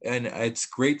tall. And it's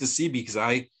great to see, because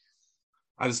I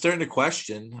was starting to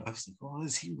question. I was like, well,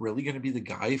 is he really going to be the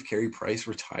guy if Carey Price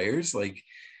retires? Like,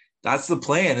 that's the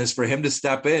plan, is for him to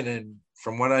step in. And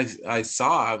from what I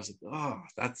saw, I was like, oh,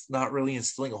 that's not really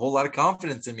instilling a whole lot of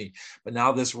confidence in me. But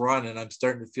now this run, and I'm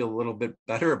starting to feel a little bit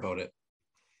better about it.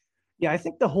 Yeah, I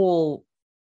think the whole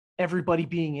everybody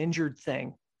being injured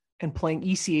thing and playing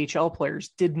ECHL players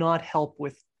did not help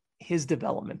with his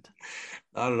development.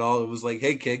 Not at all. It was like,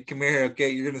 hey, kid, come here.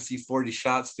 Okay, you're going to see 40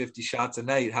 shots, 50 shots a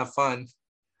night. Have fun.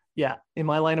 Yeah, in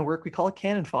my line of work, we call it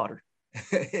cannon fodder.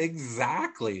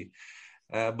 Exactly.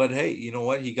 But hey, you know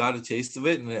what? He got a taste of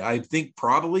it. And I think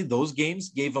probably those games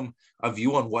gave him a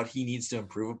view on what he needs to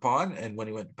improve upon. And when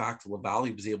he went back to Laval,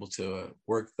 he was able to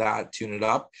work that, tune it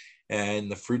up.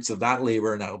 And the fruits of that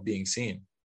labor are now being seen.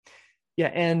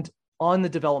 Yeah, and on the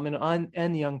development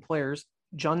and the young players,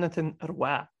 Jonathan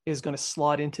Roy is going to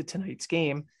slot into tonight's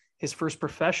game, his first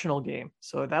professional game.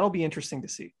 So that'll be interesting to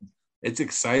see. It's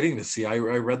exciting to see. I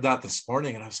read that this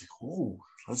morning and I was like, oh,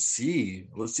 let's see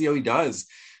how he does.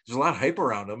 There's a lot of hype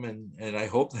around him, and I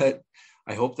hope that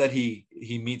he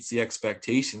meets the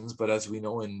expectations. But as we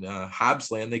know in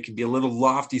Habs land, they can be a little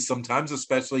lofty sometimes,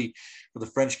 especially for the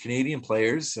French Canadian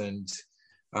players. And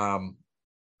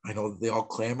I know they all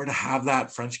clamor to have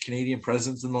that French Canadian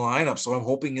presence in the lineup. So I'm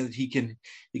hoping that he can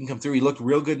come through. He looked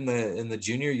real good in the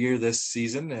junior year this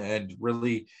season and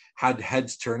really had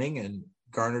heads turning and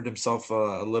garnered himself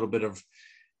a little bit of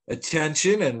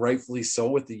attention, and rightfully so,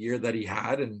 with the year that he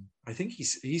had. And I think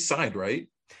he's signed, right?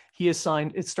 He is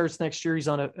signed. It starts next year. He's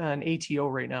on an ATO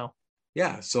right now.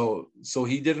 Yeah. So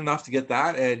he did enough to get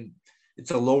that. And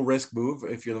it's a low risk move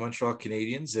if you're the Montreal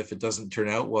Canadiens. If it doesn't turn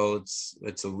out well,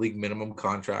 it's a league minimum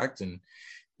contract and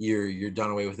you're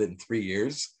done away with it in 3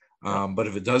 years. But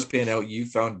if it does pan out, you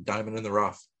found diamond in the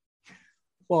rough.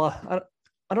 Well,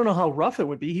 I don't know how rough it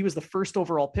would be. He was the first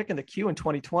overall pick in the queue in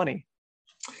 2020.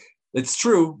 It's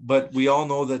true, but we all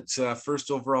know that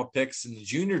first overall picks in the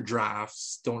junior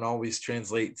drafts don't always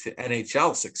translate to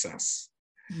NHL success.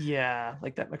 Yeah,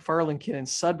 like that McFarland kid in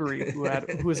Sudbury who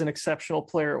was an exceptional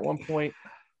player at one point.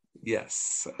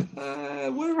 Yes.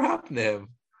 Whatever happened to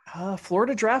him?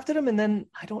 Florida drafted him, and then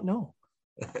I don't know.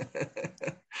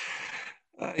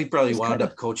 He probably wound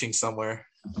up coaching somewhere.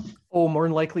 Oh, more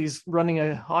than likely he's running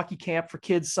a hockey camp for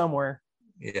kids somewhere.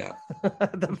 Yeah.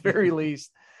 At the very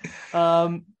least.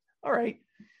 All right.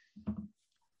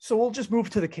 So we'll just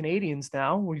move to the Canadiens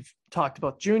now. We've talked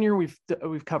about junior. We've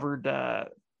covered the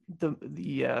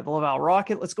Laval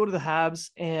Rocket. Let's go to the Habs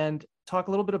and talk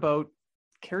a little bit about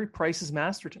Carey Price's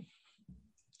Masterton.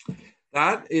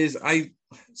 I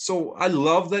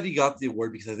love that he got the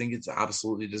award, because I think it's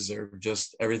absolutely deserved.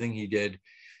 Just everything he did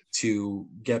to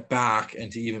get back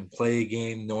and to even play a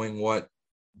game, knowing what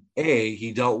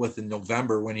he dealt with in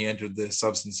November when he entered the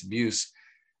substance abuse.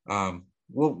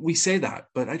 Well, we say that,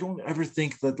 but I don't ever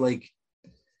think that, like,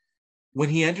 when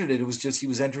he entered it, it was just he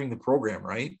was entering the program,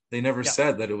 right? They never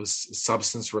said that it was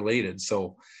substance related.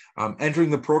 So entering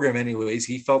the program anyways,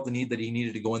 he felt the need that he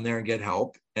needed to go in there and get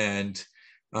help. And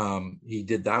he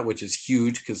did that, which is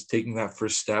huge, because taking that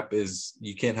first step is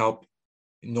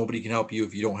nobody can help you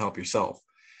if you don't help yourself.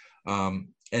 And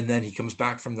then he comes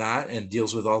back from that and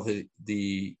deals with all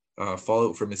the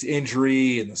fallout from his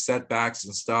injury and the setbacks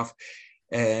and stuff.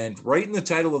 And right in the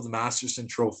title of the Masterton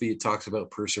Trophy, it talks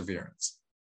about perseverance.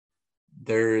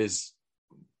 there is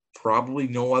probably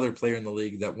no other player in the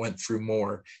league that went through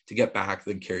more to get back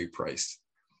than Carey Price.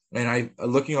 And I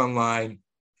looking online,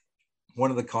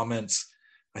 one of the comments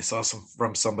I saw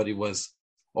from somebody was,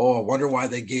 "Oh, I wonder why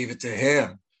they gave it to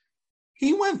him."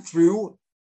 He went through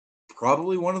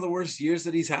probably one of the worst years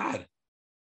that he's had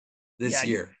this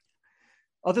year.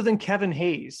 Other than Kevin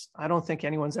Hayes, I don't think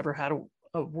anyone's ever had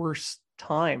a worse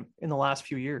time in the last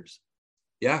few years.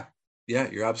 Yeah,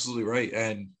 you're absolutely right.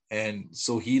 And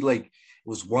so he it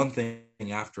was one thing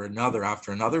after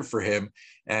another for him.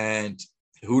 And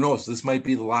who knows, this might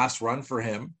be the last run for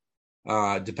him,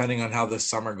 depending on how this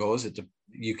summer goes.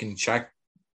 You can check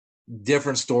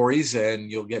different stories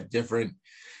and you'll get different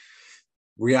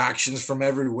reactions from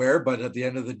everywhere, but at the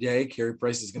end of the day, Carey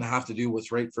Price is going to have to do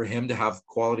what's right for him to have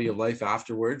quality of life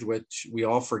afterwards, which we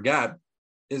all forget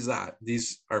is that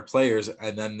these are players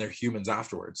and then they're humans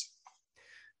afterwards.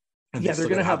 And they're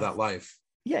going to have that life.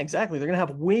 Yeah, exactly. They're going to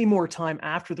have way more time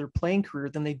after their playing career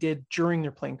than they did during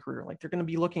their playing career. Like they're going to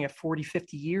be looking at 40,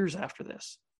 50 years after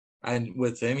this. And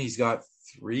with him, he's got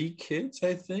 3 kids,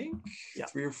 I think. Yeah.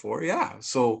 3 or 4. Yeah.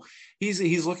 So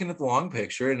he's looking at the long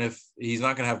picture. And if he's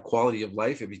not going to have quality of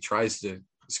life, if he tries to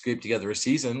scrape together a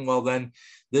season, well, then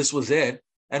this was it.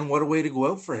 And what a way to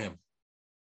go out for him.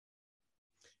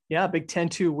 Yeah, big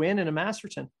 10-2 win in a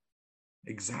Masterton.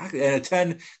 Exactly. And a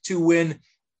 10-2 win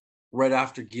right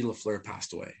after Guy Lafleur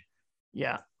passed away.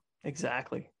 Yeah,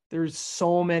 exactly. There's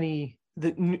so many,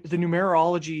 the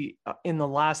numerology in the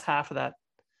last half of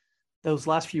those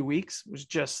last few weeks was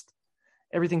just,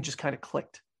 everything just kind of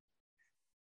clicked.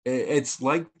 It's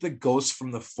like the ghosts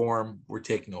from the Forum were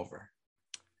taking over.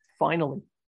 Finally.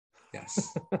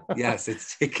 Yes. Yes,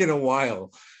 it's taken a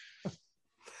while.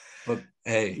 But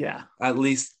hey, yeah, at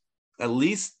least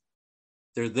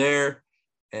they're there,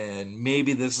 and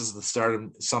maybe this is the start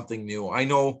of something new. I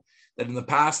know that in the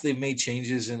past they've made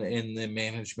changes in the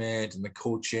management and the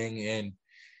coaching, and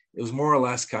it was more or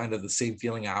less kind of the same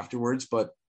feeling afterwards, but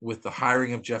with the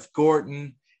hiring of Jeff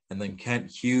Gorton and then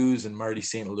Kent Hughes and Marty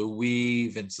St. Louis,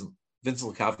 Vincent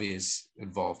LeCavier is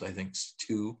involved, I think,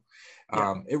 too.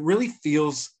 Yeah. It really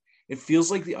feels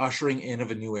like the ushering in of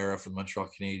a new era for the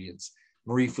Montreal Canadiens.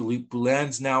 Marie-Philippe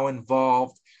Poulin's now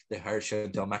involved. They hired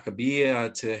Chantal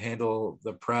Machabea to handle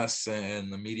the press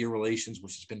and the media relations,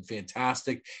 which has been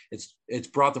fantastic. It's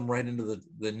brought them right into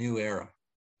the new era,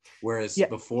 whereas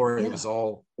before it was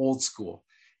all old school.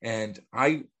 And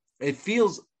it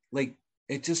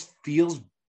just feels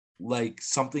like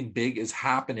something big is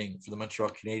happening for the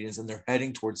Montreal Canadiens, and they're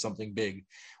heading towards something big.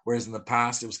 Whereas in the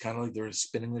past, it was kind of like they were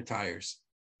spinning their tires.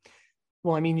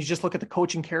 Well, I mean, you just look at the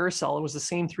coaching carousel. It was the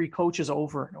same 3 coaches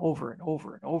over and over and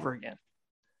over and over again.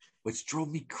 Which drove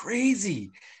me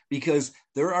crazy because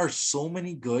there are so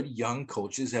many good young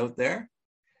coaches out there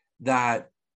that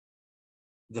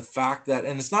the fact that,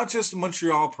 and it's not just a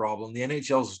Montreal problem, the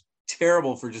NHL is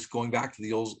terrible for just going back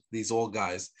to these old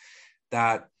guys,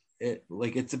 that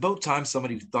it's about time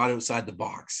somebody thought outside the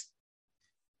box.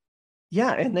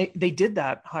 Yeah, and they did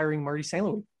that hiring Marty St.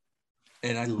 Louis.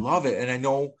 And I love it. And I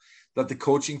know that the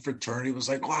coaching fraternity was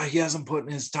like, wow, he hasn't put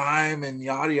in his time and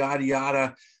yada, yada,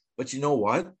 yada. But you know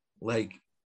what? Like,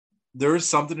 there is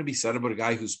something to be said about a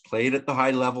guy who's played at the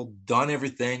high level, done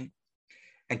everything,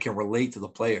 and can relate to the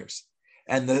players.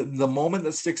 And the moment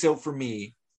that sticks out for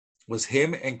me was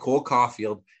him and Cole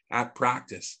Caulfield at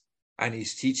practice. And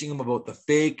he's teaching them about the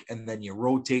fake, and then you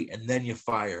rotate, and then you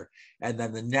fire. And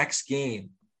then the next game,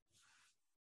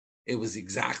 it was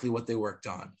exactly what they worked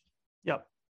on. Yep.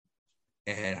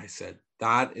 And I said,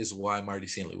 that is why Marty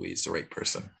St. Louis is the right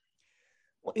person.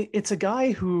 Well, it's a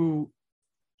guy who,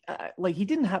 he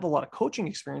didn't have a lot of coaching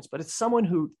experience, but it's someone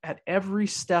who at every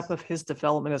step of his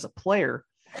development as a player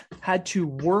had to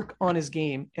work on his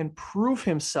game and prove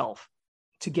himself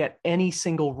to get any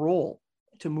single role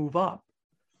to move up.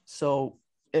 So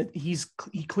he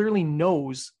clearly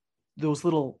knows those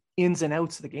little ins and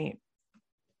outs of the game.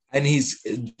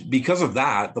 And because of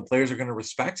that, the players are going to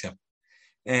respect him.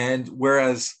 And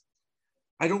whereas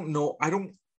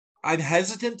I'm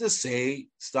hesitant to say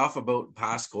stuff about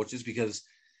past coaches because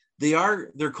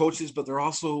they're coaches, but they're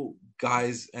also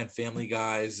guys and family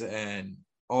guys and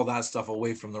all that stuff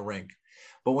away from the rink.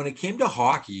 But when it came to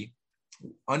hockey,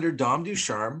 under Dom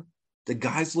Ducharme, the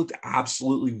guys looked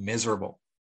absolutely miserable.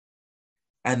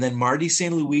 And then Marty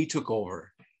St. Louis took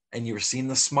over, and you were seeing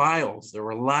the smiles. There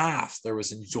were laughs. There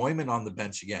was enjoyment on the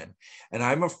bench again. And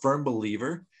I'm a firm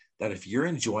believer that if you're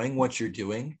enjoying what you're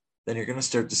doing, then you're going to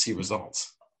start to see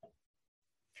results.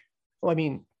 Well, I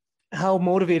mean, how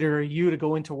motivated are you to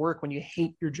go into work when you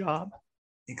hate your job?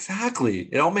 Exactly.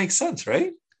 It all makes sense,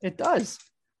 right? It does.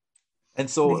 And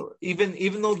so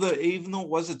even though it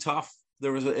was a tough,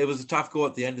 it was a tough go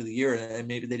at the end of the year, and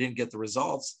maybe they didn't get the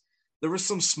results, there were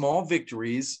some small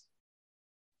victories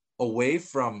away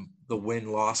from the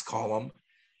win-loss column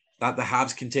that the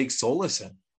Habs can take solace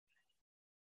in.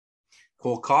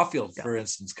 Cole Caulfield, for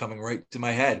instance, coming right to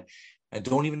my head. And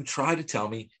don't even try to tell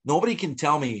me, nobody can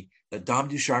tell me that Dom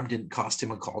Ducharme didn't cost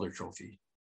him a Calder Trophy.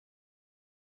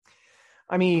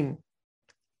 I mean,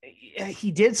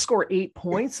 he did score 8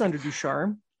 points under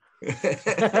Ducharme.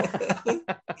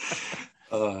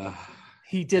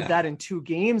 He did that in 2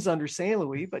 games under St.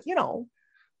 Louis, but no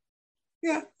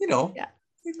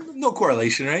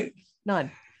correlation, right?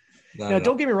 None. Now,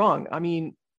 don't get me wrong. I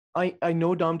mean, I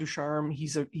know Dom Ducharme.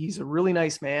 He's a really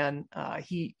nice man.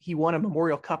 He won a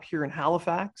Memorial Cup here in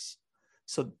Halifax,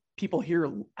 so people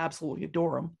here absolutely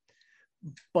adore him.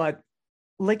 But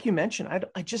like you mentioned,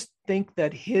 I just think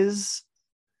that his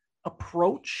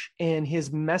approach and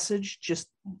his message just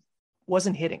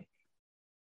wasn't hitting.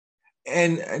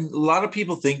 And a lot of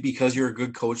people think because you're a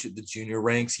good coach at the junior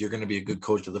ranks, you're going to be a good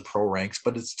coach at the pro ranks,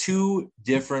 but it's 2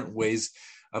 different ways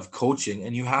of coaching,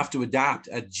 and you have to adapt.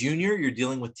 At junior, you're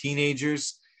dealing with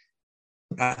teenagers.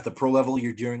 At the pro level,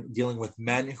 you're dealing with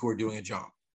men who are doing a job.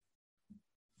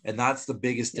 And that's the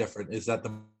biggest difference, is that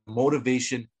the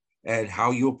motivation and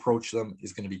how you approach them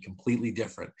is going to be completely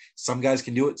different. Some guys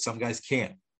can do it, some guys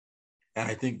can't. And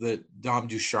I think that Dom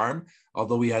Ducharme,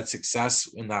 although he had success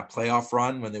in that playoff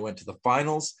run when they went to the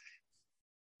finals,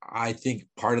 I think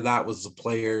part of that was the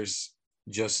players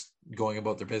just going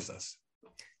about their business.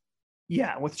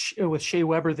 Yeah, with Shea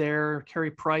Weber there,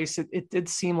 Carey Price, it did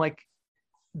seem like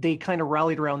they kind of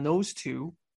rallied around those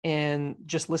 2 and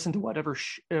just listened to whatever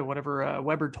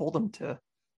Weber told them to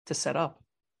set up.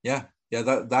 Yeah,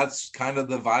 that's kind of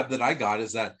the vibe that I got,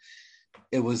 is that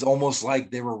it was almost like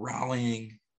they were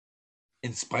rallying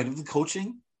in spite of the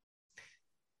coaching,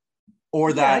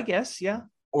 or that, I guess,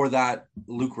 or that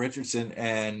Luke Richardson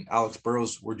and Alex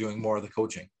Burrows were doing more of the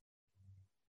coaching.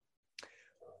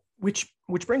 Which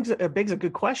begs a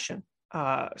good question.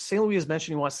 St. Louis has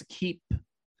mentioned he wants to keep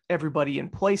everybody in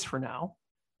place for now,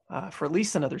 for at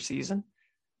least another season.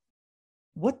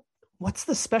 What's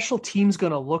the special teams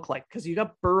going to look like? Because you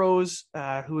got Burrows,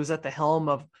 who is at the helm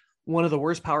of one of the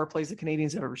worst power plays the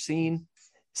Canadians have ever seen,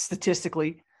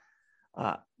 statistically.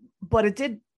 But it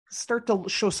did start to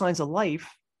show signs of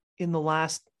life in the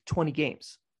last 20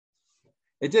 games.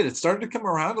 It did. It started to come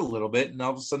around a little bit, and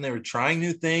all of a sudden they were trying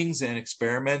new things and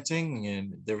experimenting,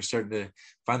 and they were starting to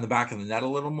find the back of the net a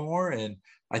little more. And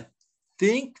I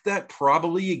think that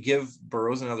probably you give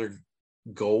Burrows another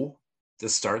go to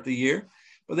start the year,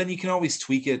 but then you can always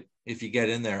tweak it if you get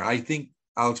in there. I think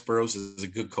Alex Burrows is a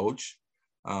good coach,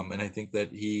 and I think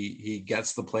that he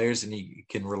gets the players and he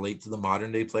can relate to the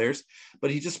modern day players,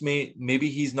 but he just maybe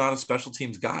he's not a special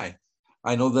teams guy.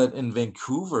 I know that in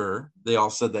Vancouver, they all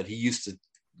said that he used to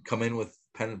come in with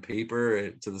pen and paper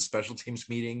to the special teams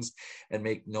meetings and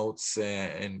make notes,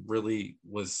 and really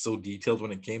was so detailed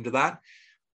when it came to that.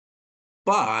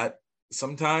 But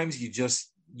sometimes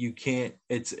you can't,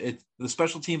 it's the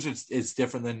special teams, it's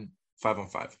different than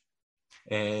 5-on-5.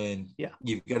 And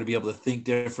you've got to be able to think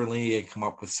differently and come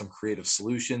up with some creative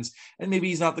solutions. And maybe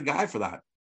he's not the guy for that.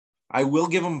 I will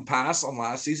give him a pass on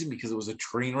last season because it was a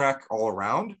train wreck all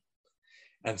around.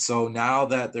 And so now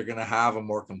that they're going to have a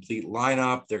more complete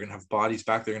lineup, they're going to have bodies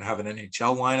back, they're going to have an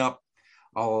NHL lineup.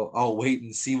 I'll wait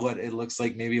and see what it looks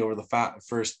like maybe over the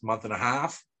first month and a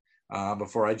half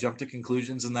before I jump to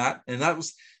conclusions in that. And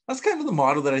that's kind of the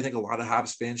motto that I think a lot of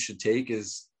Habs fans should take,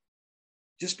 is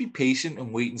just be patient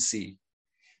and wait and see.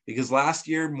 Because last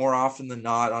year, more often than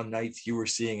not, on nights you were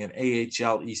seeing an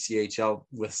AHL, ECHL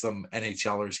with some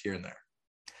NHLers here and there.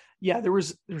 Yeah,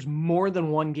 there's more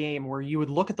than one game where you would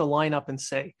look at the lineup and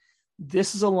say,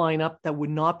 this is a lineup that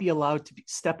would not be allowed to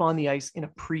step on the ice in a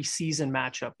preseason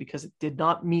matchup because it did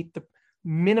not meet the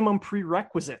minimum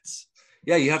prerequisites.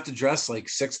 Yeah, you have to dress like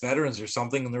 6 veterans or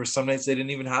something, and there were some nights they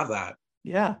didn't even have that.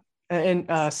 Yeah,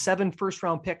 and 7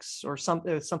 first-round picks or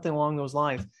something along those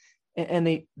lines, and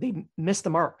they missed the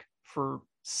mark for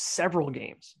several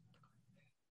games.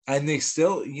 And they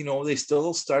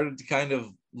still started to kind of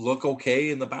look okay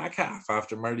in the back half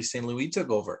after Marty St. Louis took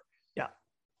over. Yeah,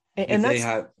 and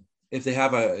if they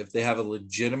have a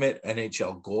legitimate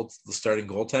NHL starting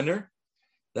goaltender,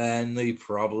 then they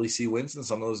probably see wins in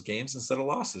some of those games instead of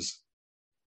losses.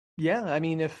 Yeah, I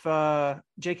mean, if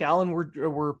Jake Allan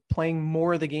were playing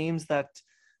more of the games that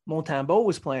Montembeault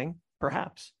was playing,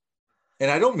 perhaps. And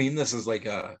I don't mean this as like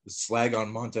a slag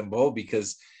on Montembeault,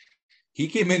 because he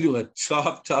came into a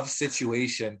tough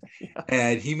situation,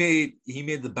 and he made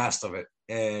the best of it.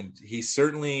 And he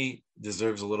certainly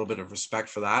deserves a little bit of respect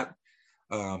for that.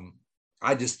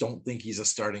 I just don't think he's a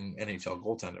starting NHL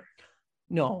goaltender.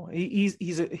 No, he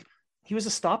was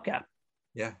a stopgap.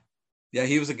 Yeah. Yeah,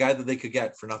 he was a guy that they could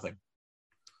get for nothing.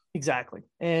 Exactly.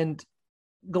 And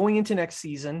going into next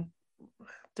season,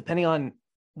 depending on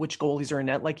which goalies are in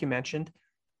net, like you mentioned,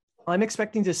 I'm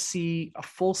expecting to see a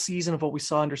full season of what we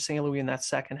saw under St. Louis in that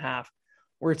second half,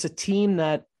 where it's a team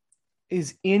that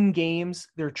is in games.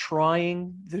 They're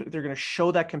trying, they're going to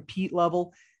show that compete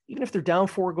level. Even if they're down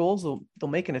 4 goals, they'll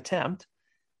make an attempt,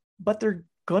 but they're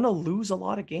going to lose a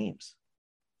lot of games.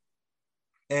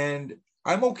 And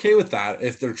I'm okay with that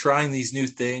if they're trying these new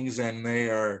things and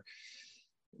they're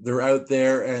out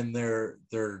there and they're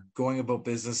going about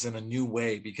business in a new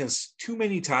way, because too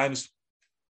many times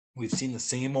we've seen the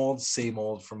same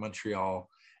old from Montreal,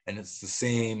 and it's the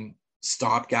same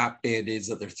stopgap band-aids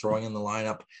that they're throwing in the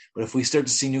lineup. But if we start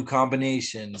to see new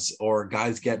combinations or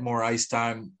guys get more ice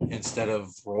time instead of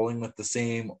rolling with the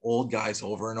same old guys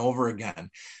over and over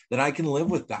again, then I can live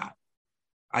with that.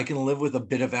 I can live with a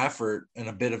bit of effort and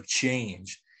a bit of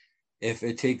change. If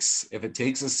it takes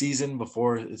a season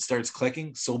before it starts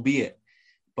clicking, so be it.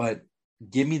 But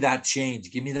give me that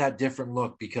change. Give me that different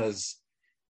look, because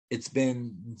it's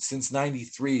been since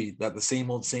 93 that the same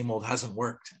old hasn't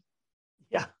worked.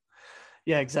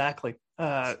 Yeah, exactly.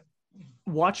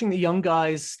 Watching the young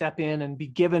guys step in and be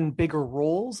given bigger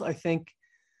roles, I think,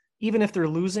 even if they're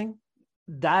losing,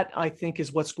 that I think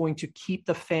is what's going to keep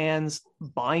the fans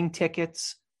buying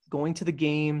tickets, going to the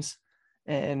games,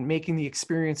 and making the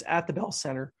experience at the Bell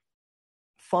Center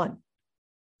fun.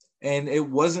 And it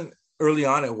wasn't early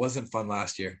on. It wasn't fun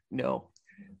last year. No,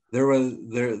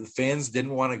 the fans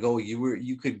didn't want to go.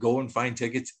 You could go and find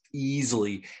tickets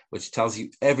easily, which tells you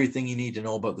everything you need to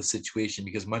know about the situation,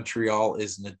 because Montreal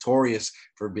is notorious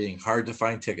for being hard to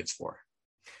find tickets for.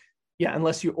 Yeah,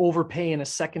 unless you overpay in a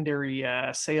secondary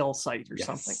sale site or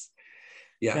something.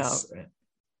 Yes. Now,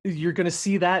 you're going to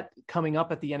see that coming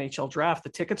up at the NHL draft.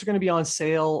 The tickets are going to be on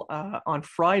sale on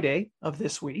Friday of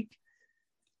this week.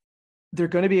 They're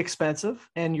going to be expensive,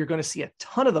 and you're going to see a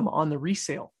ton of them on the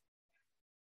resale.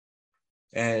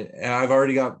 And I've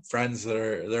already got friends that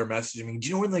are messaging me, do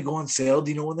you know when they go on sale?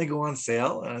 Do you know when they go on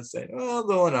sale? And I say, oh,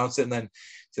 they'll announce it. And then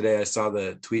today I saw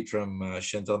the tweet from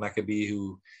Chantal Maccabi,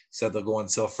 who said they'll go on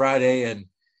sale Friday. And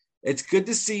it's good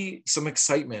to see some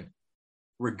excitement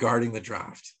regarding the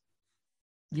draft.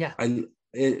 Yeah.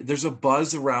 There's a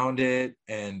buzz around it,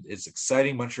 and it's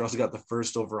exciting. Montreal's got the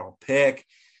first overall pick.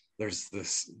 There's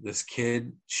this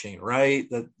kid, Shane Wright,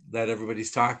 that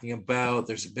everybody's talking about.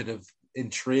 There's a bit of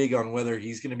intrigue on whether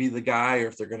he's going to be the guy or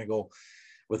if they're going to go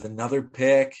with another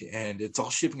pick, and it's all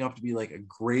shaping up to be like a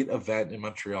great event in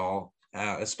Montreal,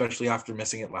 especially after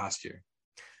missing it last year.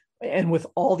 And with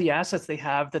all the assets they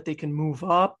have that they can move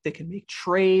up, they can make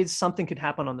trades, something could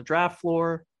happen on the draft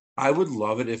floor. I would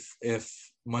love it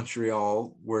if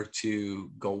Montreal were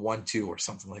to go 1-2 or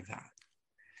something like that.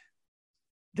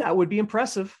 That would be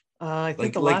impressive. I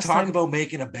think like talk about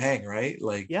making a bang, right?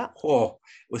 Like, yeah. Oh,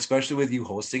 especially with you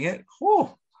hosting it.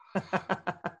 Oh,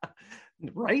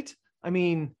 right. I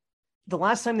mean, the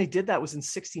last time they did that was in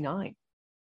 '69,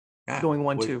 going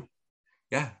 1-2.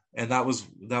 Yeah, and that was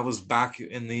back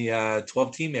in the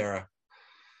 12-team era.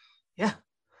 Yeah.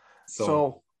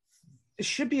 So it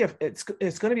should be it's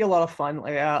going to be a lot of fun.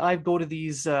 I go to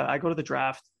these. I go to the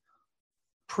draft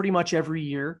pretty much every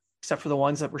year, except for the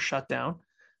ones that were shut down.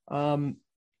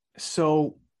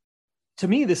 So to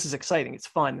me, this is exciting. It's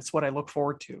fun. It's what I look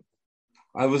forward to.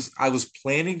 I was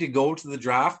planning to go to the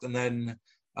draft, and then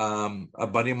a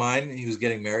buddy of mine, he was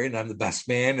getting married, and I'm the best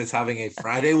man, is having a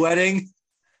Friday wedding.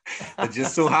 It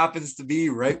just so happens to be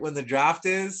right when the draft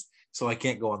is. So I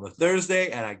can't go on the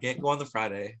Thursday and I can't go on the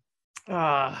Friday.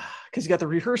 Because you got the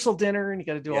rehearsal dinner and you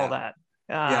got to do all that.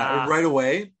 Yeah, right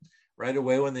away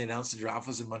when they announced the draft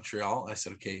was in Montreal, I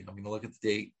said, okay, I'm going to look at the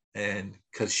date. And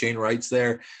because Shane Wright's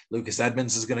there, Lucas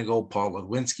Edmonds is going to go, Paul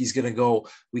Ludwinski's going to go.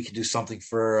 We could do something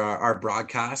for our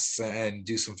broadcasts and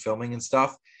do some filming and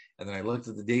stuff. And then I looked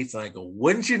at the dates and I go,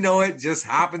 wouldn't you know it, just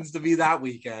happens to be that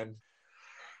weekend.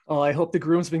 Oh, I hope the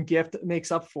groomsman gift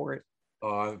makes up for it.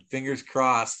 Fingers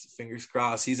crossed.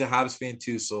 He's a Habs fan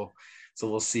too, so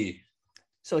we'll see.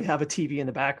 So you have a TV in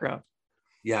the background.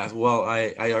 Yeah, well,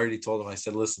 I already told him. I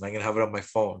said, listen, I'm going to have it on my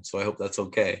phone, so I hope that's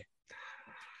okay.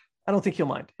 I don't think he'll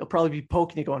mind. He'll probably be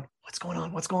poking you going, what's going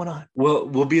on? What's going on?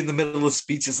 We'll be in the middle of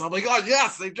speeches. I'm like, oh,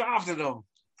 yes, they drafted him.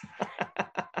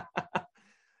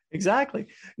 Exactly.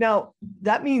 Now,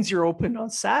 that means you're open on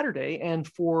Saturday. And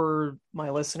for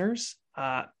my listeners,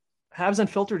 Habs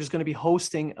Unfiltered is going to be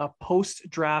hosting a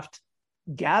post-draft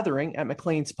gathering at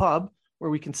McLean's Pub where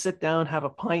we can sit down, have a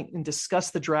pint, and discuss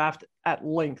the draft at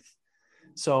length.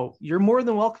 So you're more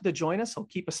than welcome to join us. I'll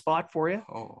keep a spot for you.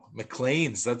 Oh,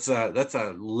 McLean's. That's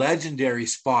a legendary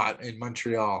spot in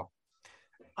Montreal.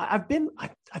 I've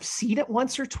seen it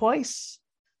once or twice.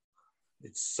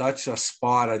 It's such a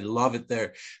spot. I love it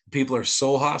there. People are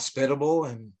so hospitable,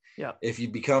 and yeah, if you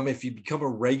become a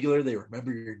regular, they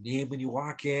remember your name when you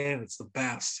walk in. It's the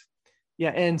best. Yeah,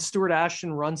 and Stuart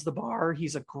Ashton runs the bar.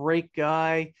 He's a great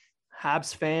guy,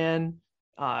 Habs fan.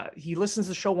 He listens to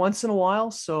the show once in a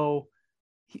while, so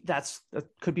that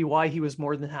could be why he was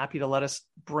more than happy to let us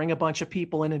bring a bunch of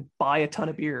people in and buy a ton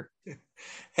of beer.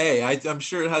 Hey, I'm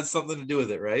sure it has something to do with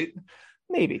it, right?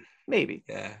 Maybe.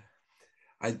 Yeah.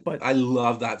 I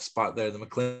love that spot there. The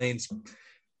McLean's.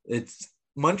 It's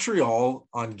Montreal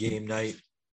on game night,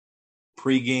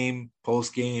 pre-game,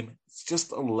 post-game. It's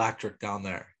just electric down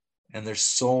there. And there's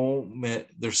so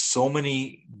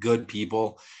many good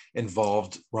people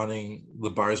involved running the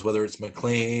bars, whether it's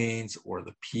McLean's or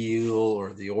the Peel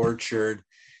or the Orchard.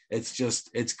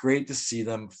 It's great to see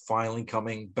them finally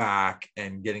coming back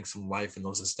and getting some life in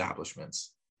those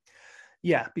establishments.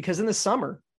 Yeah, because in the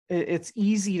summer, it's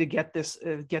easy to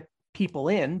get people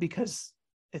in because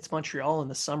it's Montreal in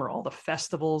the summer, all the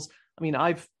festivals. I mean,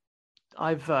 I've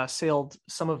sailed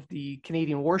some of the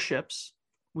Canadian warships.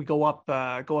 We go up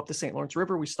the St. Lawrence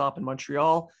River. We stop in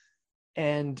Montreal,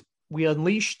 and we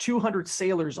unleash 200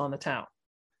 sailors on the town.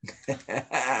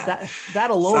 that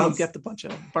alone will get the bunch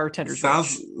of bartenders.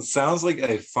 Sounds like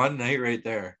a fun night right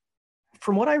there.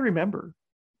 From what I remember,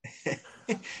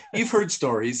 you've heard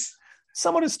stories.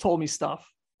 Someone has told me stuff.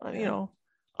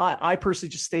 I personally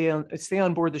just stay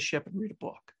on board the ship and read a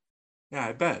book. Yeah,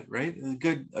 I bet. Right,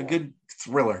 a good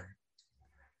thriller.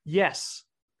 Yes.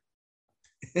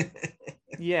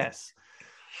 Yes,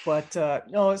 but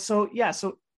no. So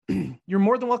you're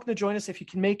more than welcome to join us if you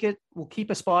can make it. We'll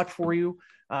keep a spot for you.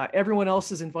 Everyone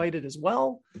else is invited as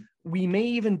well. We may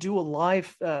even do a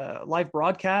live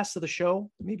broadcast of the show.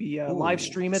 Maybe live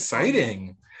stream it.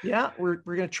 Exciting. Yeah, we're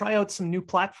going to try out some new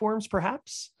platforms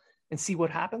perhaps and see what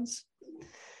happens.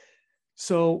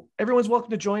 So everyone's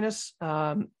welcome to join us.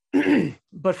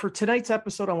 But for tonight's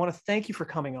episode, I want to thank you for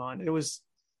coming on. It was,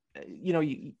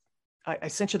 I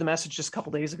sent you the message just a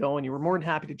couple days ago, and you were more than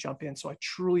happy to jump in. So I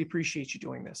truly appreciate you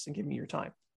doing this and giving me your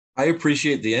time. I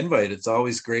appreciate the invite. It's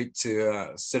always great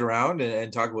to sit around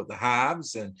and talk about the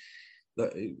Habs and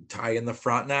tie in the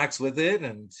Frontenacs with it.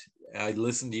 And I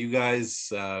listen to you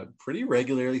guys pretty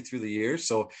regularly through the year.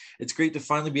 So it's great to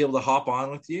finally be able to hop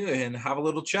on with you and have a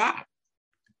little chat.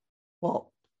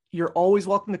 Well, you're always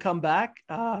welcome to come back.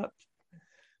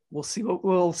 We'll see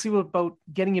about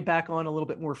getting you back on a little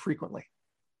bit more frequently.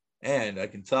 And I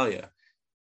can tell you,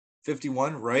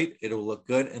 51, right? It'll look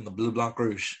good in the Bleu Blanc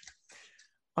Rouge.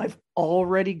 I've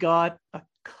already got a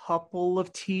couple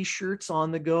of T-shirts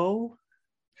on the go.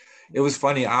 It was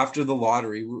funny after the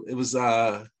lottery. It was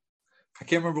I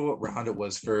can't remember what round it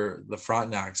was for the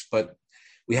Frontenacs, but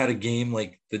we had a game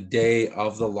like the day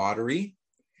of the lottery,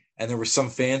 and there were some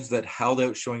fans that held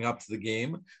out showing up to the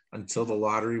game until the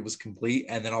lottery was complete.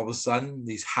 And then all of a sudden,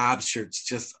 these Habs shirts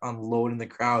just unload in the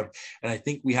crowd. And I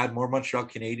think we had more Montreal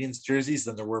Canadiens jerseys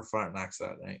than there were Frontenacs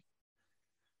that night.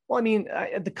 Well, I mean,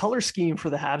 the color scheme for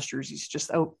the Habs jerseys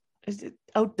just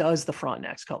outdoes the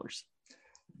Frontenacs colors.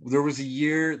 There was the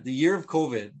year of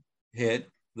COVID hit.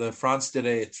 The Fronts did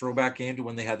a throwback game to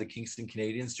when they had the Kingston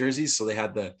Canadiens jerseys. So they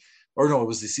had it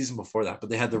was the season before that, but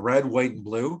they had the red, white, and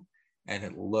blue, and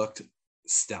it looked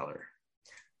stellar.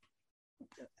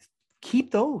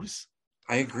 Keep those.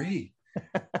 I agree.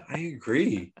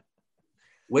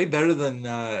 Way better than,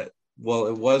 it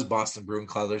was Boston Bruin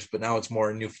colors, but now it's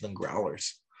more Newfoundland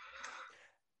Growlers.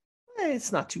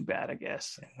 It's not too bad, I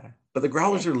guess. Yeah. But the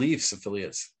Growlers are Leafs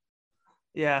affiliates.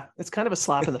 Yeah, it's kind of a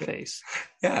slap in the face.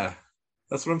 Yeah,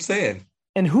 that's what I'm saying.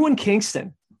 And who in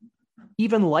Kingston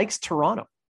even likes Toronto?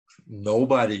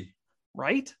 Nobody.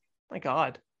 Right? My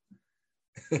God.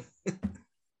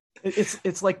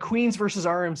 It's like Queens versus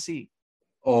RMC.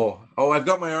 Oh, I've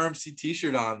got my RMC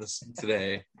t-shirt on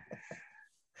today.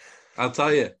 I'll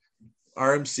tell you,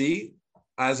 RMC,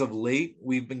 as of late,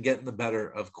 we've been getting the better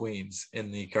of Queens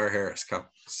in the Carr Harris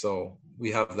Cup. So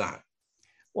we have that.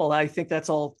 Well, I think that's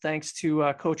all thanks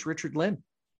to Coach Richard Lynn.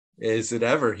 Is it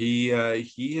ever? He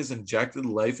has injected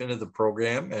life into the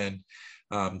program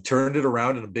and turned it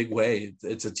around in a big way.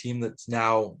 It's a team that's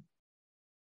now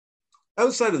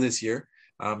outside of this year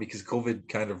because COVID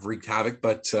kind of wreaked havoc,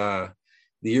 but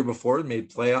the year before it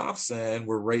made playoffs and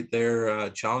we're right there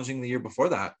challenging the year before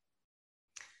that.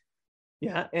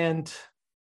 Yeah, and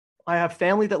I have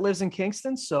family that lives in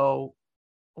Kingston, so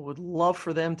would love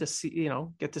for them to see,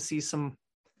 get to see some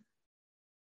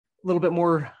a little bit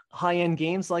more high-end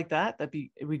games like that. It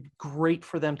would be great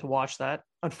for them to watch that.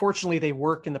 Unfortunately, they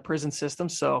work in the prison system,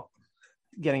 so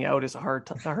getting out is a hard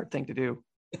thing to do.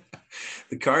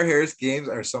 The Carr Harris games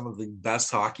are some of the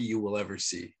best hockey you will ever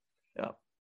see. Yeah.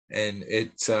 And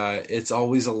it's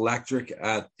always electric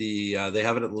at the they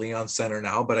have it at Leon Center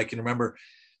now, but I can remember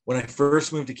when I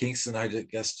first moved to Kingston, I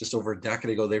guess just over a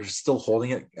decade ago, they were still holding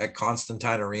it at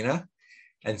Constantine Arena.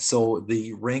 And so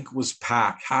the rink was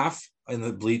packed. Half in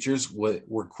the bleachers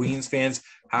were Queens fans,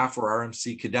 half were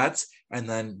RMC cadets. And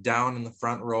then down in the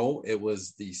front row, it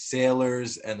was the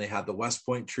Sailors, and they had the West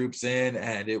Point troops in.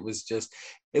 And it was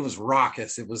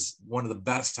raucous. It was one of the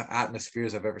best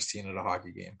atmospheres I've ever seen at a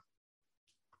hockey game.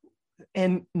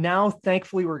 And now,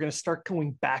 thankfully, we're going to start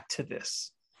going back to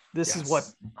this. This is what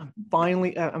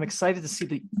I'm excited to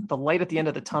see the light at the end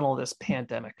of the tunnel of this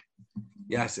pandemic.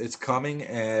 Yes, it's coming,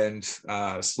 and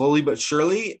slowly but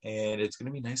surely, and it's going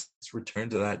to be nice to return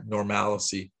to that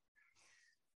normalcy.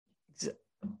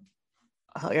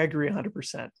 I agree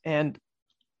 100%. And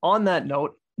on that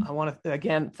note, I want to,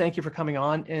 again, thank you for coming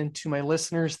on, and to my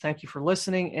listeners, thank you for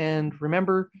listening. And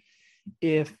remember,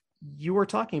 if you are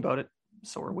talking about it,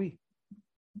 so are we.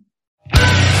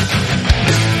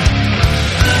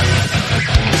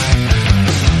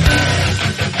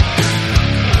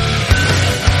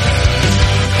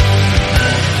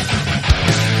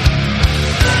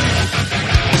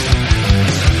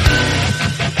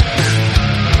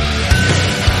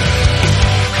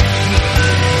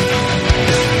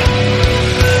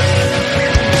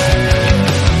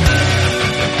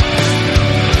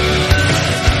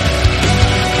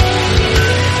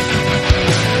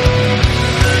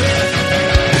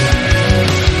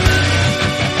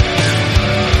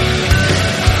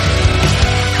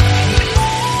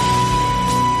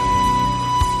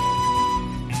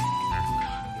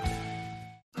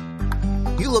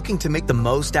 Looking to make the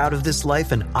most out of this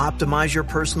life and optimize your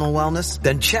personal wellness?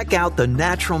 Then check out the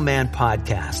Natural Man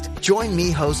Podcast. Join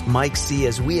me, host Mike C.,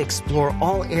 as we explore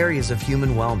all areas of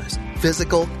human wellness,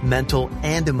 physical, mental,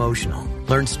 and emotional.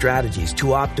 Learn strategies to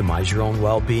optimize your own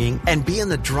well-being and be in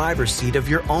the driver's seat of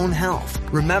your own health.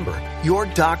 Remember, your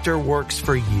doctor works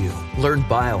for you. Learn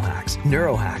biohacks,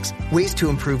 neurohacks, ways to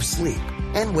improve sleep,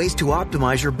 and ways to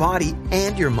optimize your body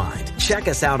and your mind. Check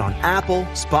us out on Apple,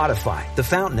 Spotify, the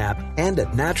Fountain app, and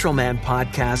at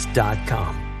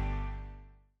naturalmanpodcast.com.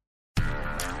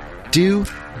 Do,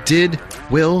 Did,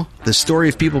 Will, the Story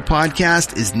of People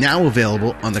podcast is now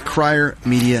available on the Crier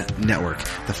Media Network.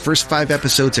 The first 5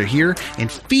 episodes are here and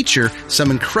feature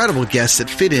some incredible guests that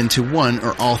fit into one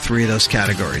or all 3 of those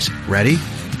categories. Ready?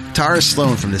 Tara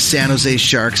Sloan from the San Jose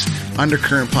Sharks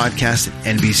Undercurrent podcast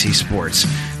at NBC Sports.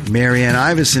 Marianne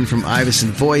Iveson from Iveson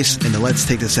Voice and the Let's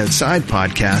Take This Outside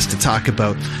podcast to talk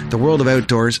about the world of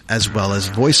outdoors as well as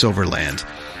voiceover land.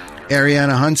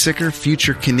 Ariana Hunsicker,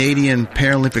 future Canadian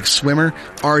Paralympic swimmer,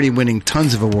 already winning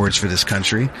tons of awards for this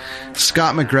country.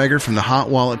 Scott McGregor from the Hot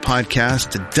Wallet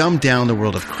podcast to dumb down the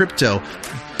world of crypto,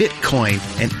 Bitcoin,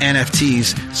 and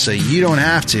NFTs so you don't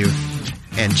have to.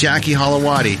 And Jackie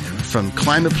Holowati from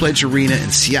Climate Pledge Arena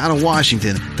in Seattle,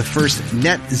 Washington, the first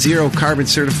net zero carbon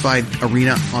certified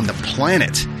arena on the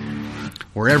planet.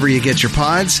 Wherever you get your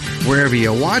pods, wherever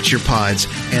you watch your pods,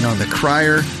 and on the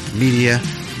Crier Media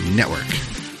Network.